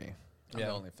JRE. I'm Yeah.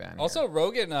 the only fan. Also,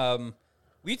 Rogan,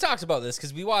 we talked about this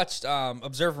because we watched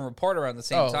Observe and Report around the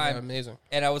same Oh, time. yeah, amazing.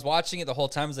 And I was watching it the whole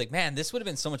time. I was like, man, this would have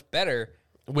been so much better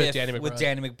With Danny with McBride.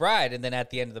 Danny McBride. And then at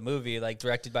the end of the movie, like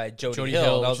directed by Jody Hill,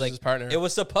 Hill, and I which was is like, his partner. it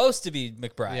was supposed to be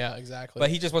McBride. Yeah, exactly. But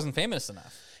he just wasn't famous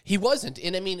enough. He wasn't,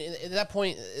 and I mean, at that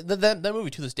point, that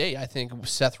movie to this day, I think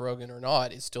Seth Rogen or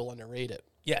not, is still underrated.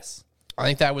 Yes. I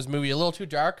think that was movie a little too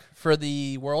dark for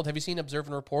the world. Have you seen Observe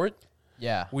and Report?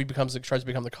 Yeah. Tries to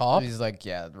become the cop. He's like,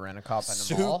 yeah, rent a cop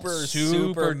in the mall.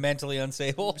 Super mentally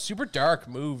unstable. Super dark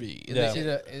movie. Yeah.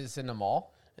 Is in the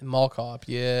mall. Mall cop.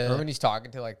 Yeah. Remember when he's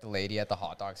talking to like the lady at the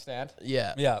hot dog stand?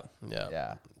 Yeah. Yeah. Yeah.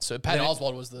 Yeah. So Pat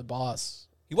Oswalt was the boss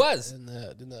He was. in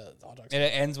the hot dog. And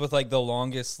it ends with like the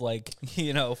longest, like,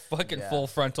 fucking Yeah. full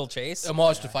frontal chase.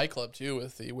 Homage to Fight Club too,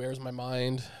 with the "Where's My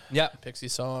Mind" Yeah. Pixie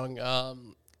song.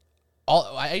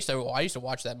 I used to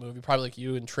watch that movie probably like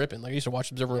you and Trippin'. Like I used to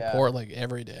watch Observe and Yeah. Report like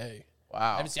every day. I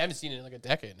Wow. haven't seen it in like a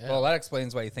decade now. Well, that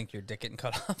explains why you think your dick getting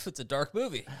cut off. It's a dark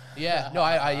movie. Yeah, no,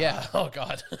 I yeah. Oh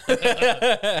God,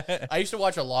 I used to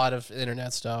watch a lot of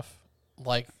internet stuff,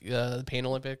 like the Pain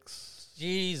Olympics.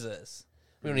 Jesus.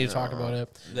 We don't need to talk about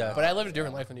it. Yeah. But I lived a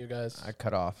different life than you guys. I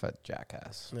cut off at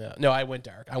Jackass. Yeah, no, I went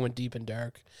dark. I went deep and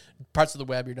dark. Parts of the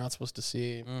web you're not supposed to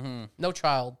see. No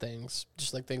child things,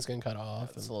 just like things getting cut off.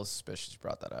 It's a little suspicious you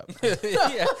brought that up.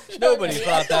 Yeah. Nobody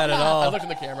thought that at I all. looked in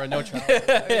the camera. No child.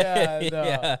 yeah, no.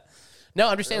 Yeah. No,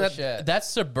 I'm just saying Real that shit. that's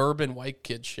suburban white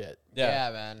kid shit. Yeah,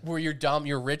 man. Where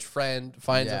your rich friend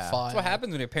finds Yeah. a file. That's what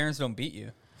happens when your parents don't beat you.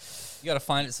 You got to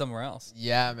find it somewhere else.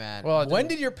 Yeah, man. Well, when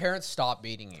did your parents stop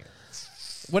beating you?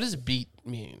 What does beat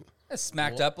mean? I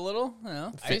smacked up a little,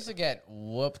 I used to get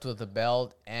whooped with a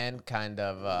belt and kind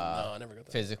of I never got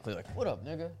that. physically like, what up,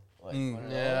 nigga? Like, one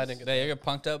of Yeah, I those. didn't get Yeah, you got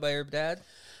punked out by your dad?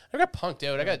 I got punked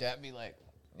out. I My got dad be like,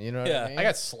 you know what Yeah. I mean? I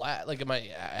got slapped. Like my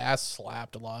ass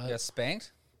slapped a lot. You got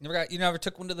spanked? You never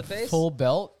took one to the face? full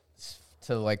belt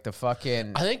to like the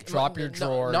fucking I think drop your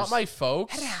drawers. Not my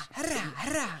folks.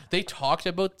 They talked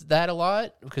about that a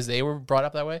lot because they were brought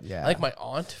up that way. Yeah. I think my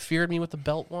aunt feared me with the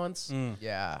belt once.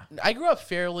 Yeah. I grew up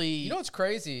fairly. You know what's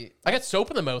crazy? I got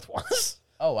soap in the mouth once.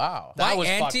 Oh wow. That my was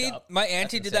fucked auntie, up. my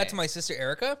auntie did that insane. to my sister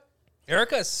Erica.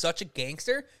 Erica is such a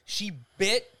gangster. She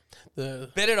bit The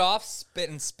it off, spit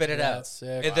it out. That's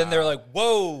sick. And then they're like,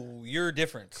 "Whoa, you're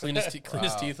different." cleanest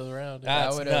teeth around.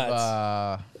 That's that would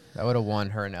nuts. have won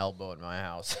her an elbow in my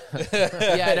house.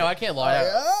 Yeah, no, I can't lie.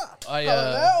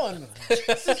 one.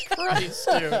 Jesus Christ,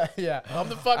 dude. Yeah. I'm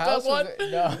the fucked I up also- one.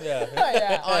 No.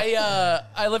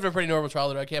 I lived a pretty normal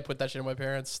childhood. I can't put that shit on my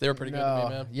parents. They were pretty good to me, No.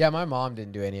 man. Yeah, my mom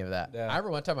didn't do any of that. Yeah. I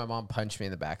remember one time my mom punched me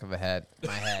in the back of my head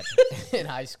in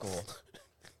high school.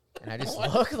 And I just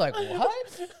looked like,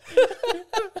 what?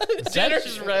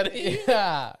 Dinner's ready.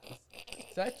 Yeah.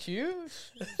 Is that you?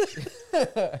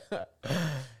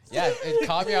 Yeah, it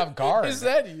caught me off guard. Is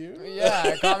that you? Yeah,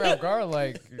 it caught me off guard.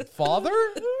 Like, father?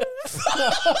 I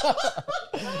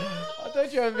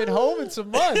thought you haven't been home in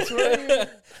some months. Where are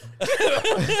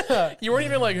you? You weren't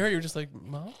even like her. You were just like,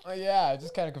 Mom? Oh, yeah, it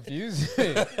just kind of confused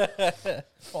me.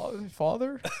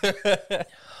 Father?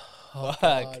 Oh,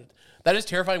 God. That is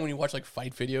terrifying when you watch like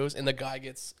fight videos and the guy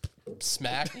gets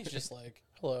smacked. He's just like,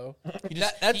 hello. He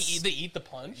just, they eat the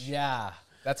punch. Yeah.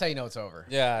 That's how you know it's over.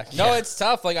 Yeah. No, it's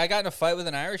tough. Like I got in a fight with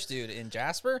an Irish dude in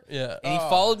Jasper. Yeah. And he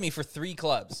followed me for 3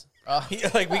 clubs.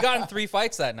 Like we got in 3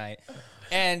 fights that night,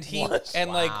 and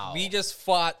Wow. we just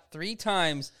fought 3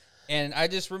 times, and I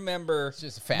just remember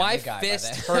Just a Family my Guy by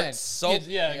fist then. hurt so.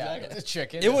 Yeah, exactly. It's a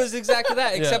chicken. It was exactly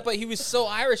that, except but he was so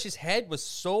Irish. His head was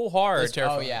so hard. That's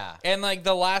terrifying. Oh yeah. And like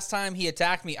the last time he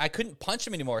attacked me, I couldn't punch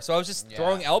him anymore. So I was just Yeah.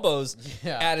 throwing elbows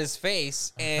Yeah. at his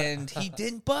face, and he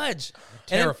didn't budge.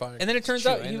 Terrifying. And then it turns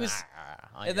out he was.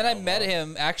 On And then your I met elbow.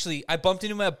 him. Actually, I bumped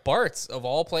into him at Bart's of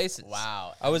all places.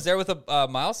 Wow. I was there with a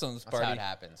Milestones That's how party, it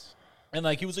happens. and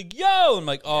like he was like, "Yo," I'm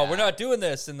like, "Oh, we're Yeah. not doing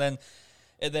this." And then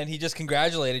he just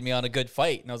congratulated me on a good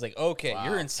fight, and I was like, "Okay, Wow.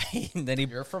 you're insane." Then he,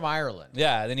 You're from Ireland.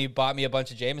 then he bought me a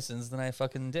bunch of Jamesons. Then I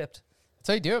fucking dipped. That's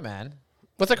how you do it, man.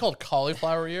 What's that called?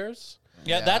 Cauliflower ears?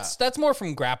 Yeah, Yeah. that's more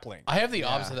from grappling. I have the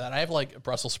opposite of that. I have like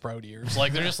Brussels sprout ears.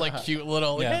 Like they're just like cute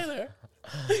little. Like, Yeah. hey there.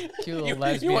 Cute little You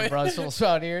lesbian want- Brussels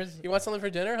sprout ears. You want something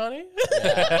for dinner, honey?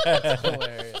 That's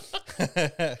hilarious.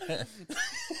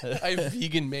 I have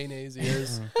vegan mayonnaise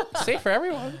ears. Safe for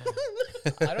everyone.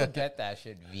 I don't get that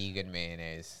shit. Vegan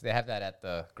mayonnaise. They have that at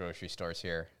the grocery stores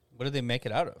here. What did they make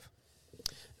it out of?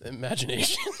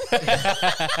 Imagination.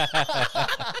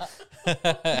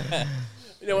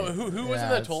 You know, who was it Yeah,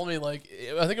 that it's- told me, like,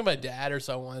 I think my dad or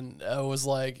someone was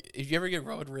like, if you ever get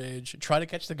road rage, try to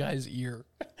catch the guy's ear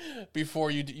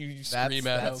before you scream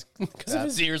at him. Because if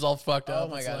his ear's all fucked up.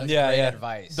 Oh my it's god. like- That's Yeah, great yeah.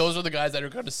 advice. those are the guys that are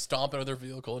going to stomp out of their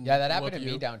vehicle. And Yeah, that happened to whoop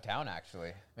me you. downtown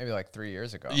actually. Maybe like 3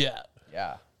 years ago. Yeah.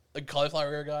 Yeah. The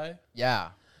cauliflower ear guy. Yeah.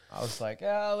 I was like,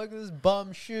 yeah, look at this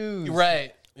bum shoes.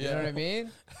 Right. You Yeah. know what I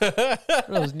mean? What are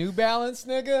those New Balance,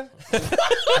 nigga?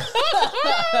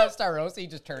 Starosi, he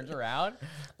just turns around.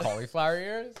 Cauliflower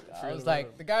ears. I was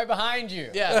like, the guy behind you.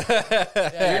 Yeah.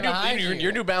 Yeah, behind you.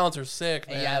 Your New Balance are sick,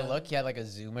 man. And yeah, look, he had like a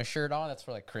Zuma shirt on. That's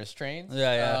for like Chris trains.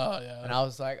 Yeah, yeah, Oh, yeah. And I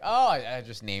was like, oh, I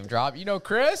just name drop. You know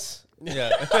Chris?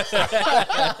 yeah.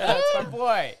 That's my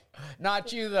boy.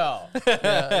 Not you though.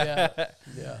 Yeah.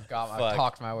 I Fuck.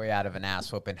 talked my way out of an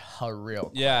ass whooping real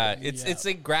quick. Yeah, it's Yeah. it's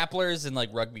like grapplers and like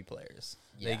rugby players.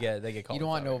 Yeah. They get called. You don't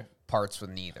want no parts with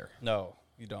neither. No,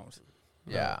 you don't.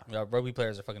 Yeah. No, rugby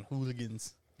players are fucking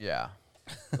hooligans. Yeah.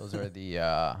 Those are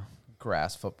the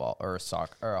grass football or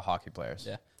soccer or hockey players.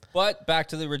 Yeah. But back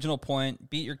to the original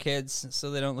point, beat your kids so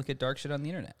they don't look at dark shit on the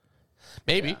internet.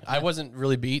 Maybe. I wasn't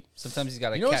really beat. Sometimes you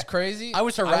gotta. You know what's crazy? I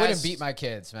was I wouldn't harassed. beat my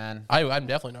kids, man. I'm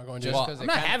definitely not going to. Well, 'cause I'm they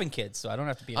not kinda- having kids, so I don't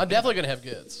have to be. I'm definitely going to have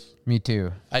kids. Me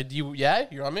too.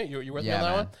 You're on me? You with me Yeah,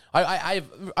 on that man.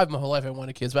 one? I've my whole life I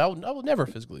wanted kids, but I will never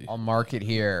physically. I'll mark it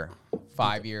here.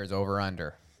 5 years over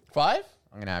under. 5?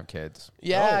 I'm gonna have kids.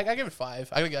 Yeah, Oh. I give it 5.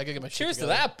 I gotta get my shit Cheers to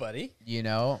together. that, buddy. You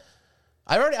know,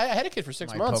 I had a kid for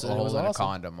 6 might months. poke a And it was hole in a awesome.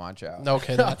 condom. Watch out.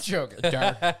 Okay, I'm that's joking.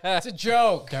 dark. It's a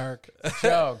joke. Dark.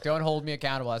 Joke. Don't hold me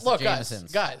accountable. That's Look, the guys,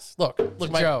 Jamesons. look. a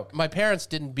My, joke. my parents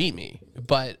didn't beat me,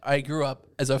 but I grew up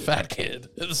as a fat kid,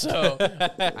 so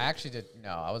I actually did. No,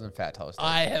 I wasn't fat toast.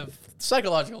 I have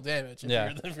psychological damage. If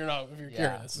Yeah. if you're Yeah.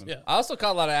 curious. Yeah. I also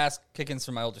caught a lot of ass kickings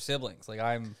from my older siblings. Like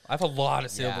I have a lot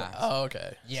of Yeah. siblings. Oh,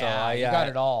 okay. Yeah, you yeah. got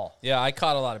it all. Yeah, I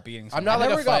caught a lot of beatings. I'm from not my- I like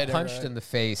a never got fighter, punched right? in the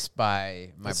face by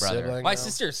my A brother. sibling. My No.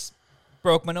 sisters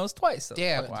broke my nose twice. So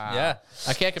Damn. Wow. Yeah,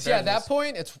 I can't compare. See, at to that this.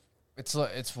 point, it's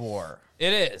war.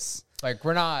 it is. Like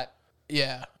we're not.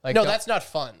 Yeah. Like, no, don't- that's not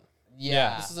fun.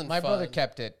 Yeah, This isn't my brother fun.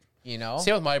 kept it. You know,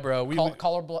 Same with my bro.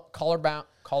 collarbone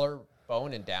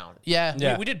and down. Yeah,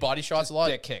 Yeah. We did body shots a lot.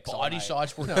 dick kicks all Body night.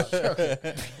 shots were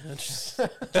just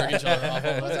jerking each other off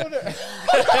all night.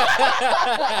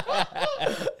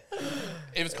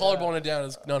 If it's collarbone and down,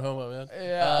 it's not homo, man.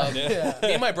 Yeah,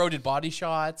 Me and my bro did body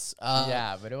shots.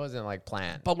 yeah, but it wasn't like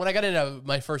planned. But when I got into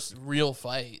my first real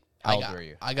fight, How old were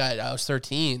you? I was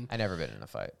 13, I never been in a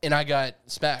fight. and I got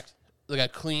smacked. Like a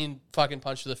clean fucking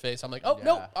punch to the face. I'm like, oh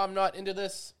no, Yeah. I'm not into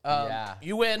this. Yeah.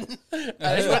 You win.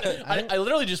 I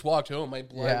literally just walked home. My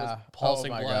blood Yeah. was pulsing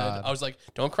Oh my blood. God. I was like,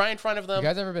 don't cry in front of them. You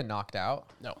guys ever been knocked out?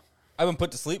 No. I've been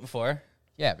put to sleep before.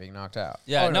 Yeah, being knocked out.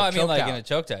 Yeah, Oh, no, I mean choked like out. in a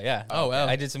choked out. Yeah. Oh, wow.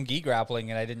 I did some gi grappling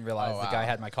and I didn't realize Oh, the guy wow.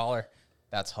 had my collar.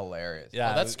 That's hilarious.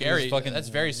 Yeah, Oh, that's it was scary. fucking That's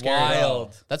very scary.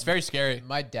 Wild. That's very scary.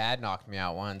 My dad knocked me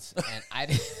out once, and I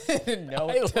didn't know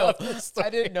I till love this story. I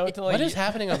didn't know till What a is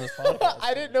happening on this podcast?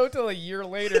 I didn't know till a year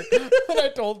later when I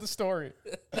told the story,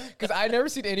 because I never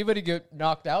seen anybody get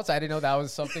knocked out, so I didn't know that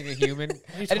was something a human.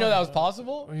 I didn't know that was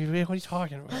possible. What are you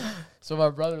talking about? So my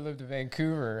brother lived in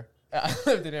Vancouver. I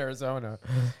lived in Arizona,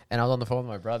 and I was on the phone with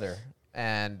my brother,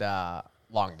 and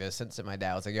long distance, and my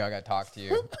dad was like, "Yo, I gotta talk to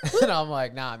you," and I'm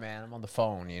like, "Nah, man, I'm on the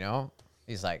phone," you know.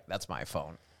 He's like, "That's my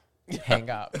phone. Hang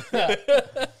up." I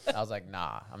was like,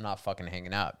 "Nah, I'm not fucking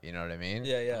hanging up." You know what I mean?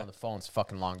 Yeah, yeah. I'm on the phone, it's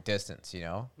fucking long distance, you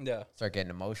know. Yeah. Start getting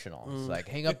emotional. It's like,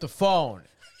 hang up the phone.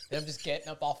 And I'm just getting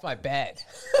up off my bed.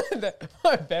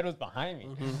 My bed was behind me.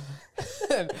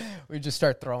 And we just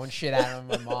start throwing shit at him.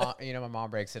 My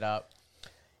mom breaks it up.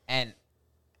 And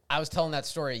I was telling that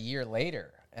story a year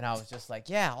later. And I was just like,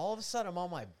 yeah, all of a sudden I'm on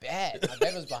my bed. My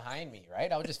bed was behind me,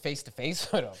 right? I was just face to face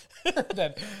with him.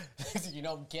 Then,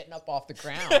 I'm getting up off the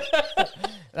ground.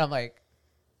 And I'm like,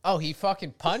 oh, he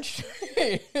fucking punched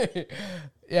me.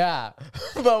 Yeah.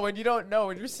 But when you don't know,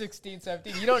 when you're 16,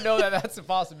 17, you don't know that that's a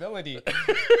possibility.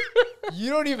 You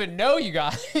don't even know you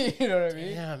got it. You know what I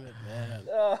mean? Damn it, man.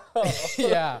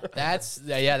 Yeah. That's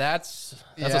a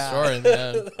Yeah. story,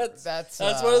 man. That's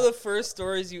one of the first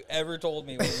stories you ever told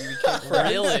me when we became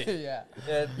friends. Really?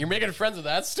 Yeah. You're making friends with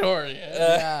that story.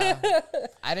 Yeah.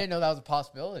 I didn't know that was a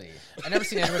possibility. I never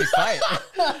seen anybody fight.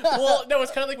 Well, no,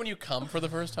 it's kind of like when you come for the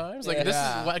first time. It's like, this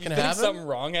Yeah. is what can Think happen. something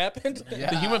wrong happened? Yeah.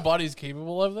 The human body is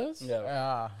capable of this.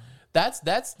 Yeah. That's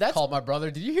Called my brother.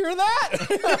 Did you hear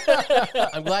that?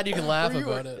 I'm glad you can laugh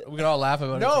about it. We can all laugh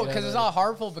about it. No, together. because it's not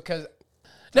harmful because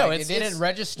No, it it's didn't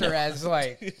register as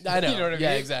like. I know. You know what I Yeah,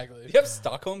 mean? exactly. You have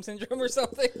Stockholm syndrome or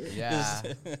something? Yeah.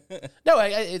 No,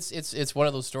 it's one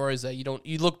of those stories that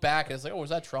you look back and it's like, oh, was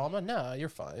that trauma? No, you're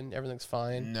fine. Everything's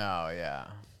fine. No, yeah.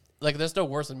 Like, there's no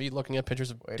worse than me looking at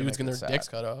pictures of Way to dudes make getting it their sad. dicks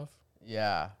cut off.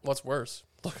 Yeah. What's worse?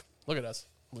 Look at us.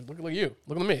 Look at you.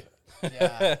 Look at me.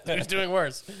 Yeah. Who's doing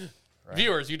worse?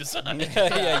 Viewers, you decide.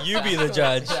 Yeah, you be the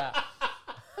judge. Yeah.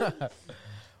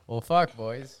 Well, fuck,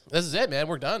 boys. This is it, man.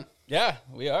 We're done. Yeah,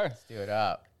 we are. Let's do it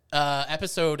up.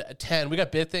 Episode 10. We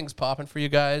got big things popping for you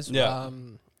guys. Yeah.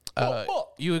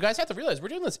 You guys have to realize we're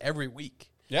doing this every week.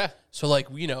 Yeah. So, like,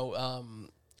 we're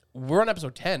on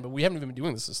episode 10, but we haven't even been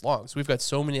doing this long. So we've got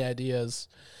so many ideas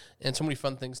and so many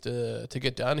fun things to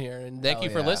get done here. And thank Hell you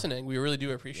for yeah. listening. We really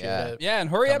do appreciate Yeah. it. Yeah, and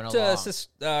hurry up Coming to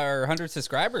along. our 100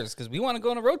 subscribers because we want to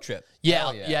go on a road trip. Yeah,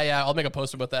 Hell yeah. yeah. I'll make a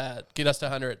post about that. Get us to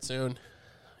 100 soon.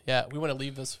 Yeah, we want to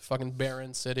leave this fucking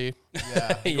barren city.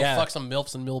 Yeah. Go Yeah. fuck some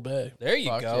MILFs in Mill Bay. There you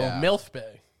Fuck go. yeah. MILF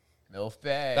Bay. MILF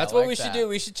Bay. That's I what like we should that. do.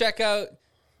 We should check out,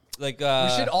 like, We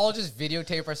should all just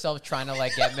videotape ourselves trying to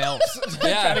like get MILFs.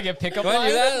 yeah. Trying to get pickup You wanna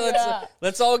do lines. that?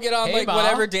 Let's all get on Hey, like Ma.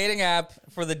 whatever dating app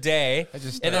for the day, I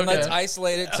just and then did. let's Okay.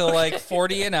 isolate it to like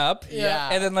 40 and up. Yeah.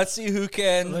 and then let's see who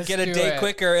can Let's get a do date it.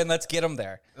 quicker, and let's get them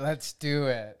there. Let's do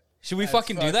it. Should we Let's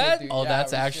fucking do that? Oh, Yeah,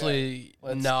 that's we actually should.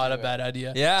 Let's not do a it. bad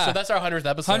idea. Yeah. So that's our 100th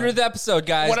episode. 100th episode,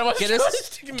 guys. What am I get doing?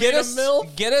 us, Make get a us,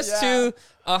 MILF? get us Yeah. to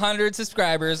 100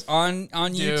 subscribers on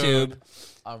YouTube,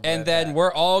 I'm and with then that.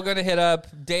 we're all gonna hit up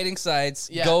dating sites.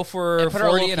 Yeah. Go for And put our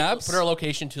 40 and ups. Put our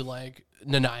location to like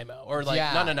Nanaimo or like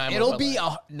not Nanaimo. It'll but, be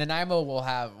like, Nanaimo.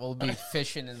 We'll be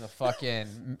fishing in the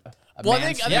fucking Well,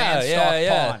 I think-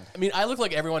 pond. I mean, I look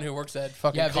like everyone who works at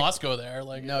fucking Yeah, Vic- Costco there.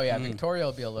 Like, No, yeah, Victoria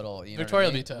will be a little. You know Victoria what I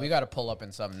will mean? be tough. We got to pull up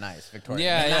in something nice, Victoria.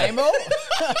 Yeah, yeah.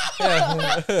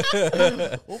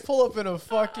 Nanaimo. We'll pull up in a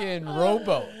fucking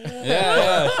rowboat.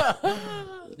 yeah.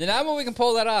 Then I'm we can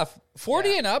pull that off. 40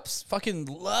 Yeah. and ups fucking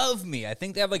love me. I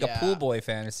think they have like a Yeah. pool boy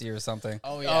fantasy or something.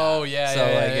 Oh yeah. Oh yeah, So, yeah,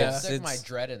 like, yeah, yeah. it's- Stick my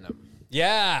dread in them.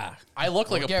 Yeah. I look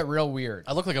like It'll a get real weird.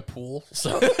 I look like a pool.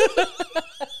 So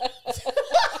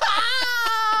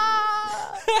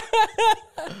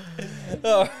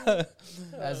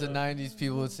As the '90s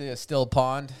people would say, a still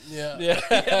pond. yeah, yeah,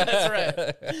 that's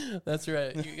right. That's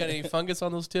right. You got any fungus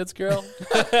on those tits, girl?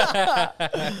 All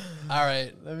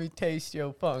right. Let me taste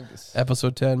your fungus.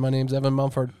 Episode 10. My name's Evan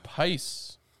Mumford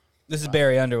Pice. This is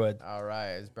Barry Underwood. All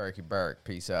right, it's Berkey Burke.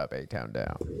 Peace up, A-Town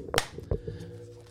down.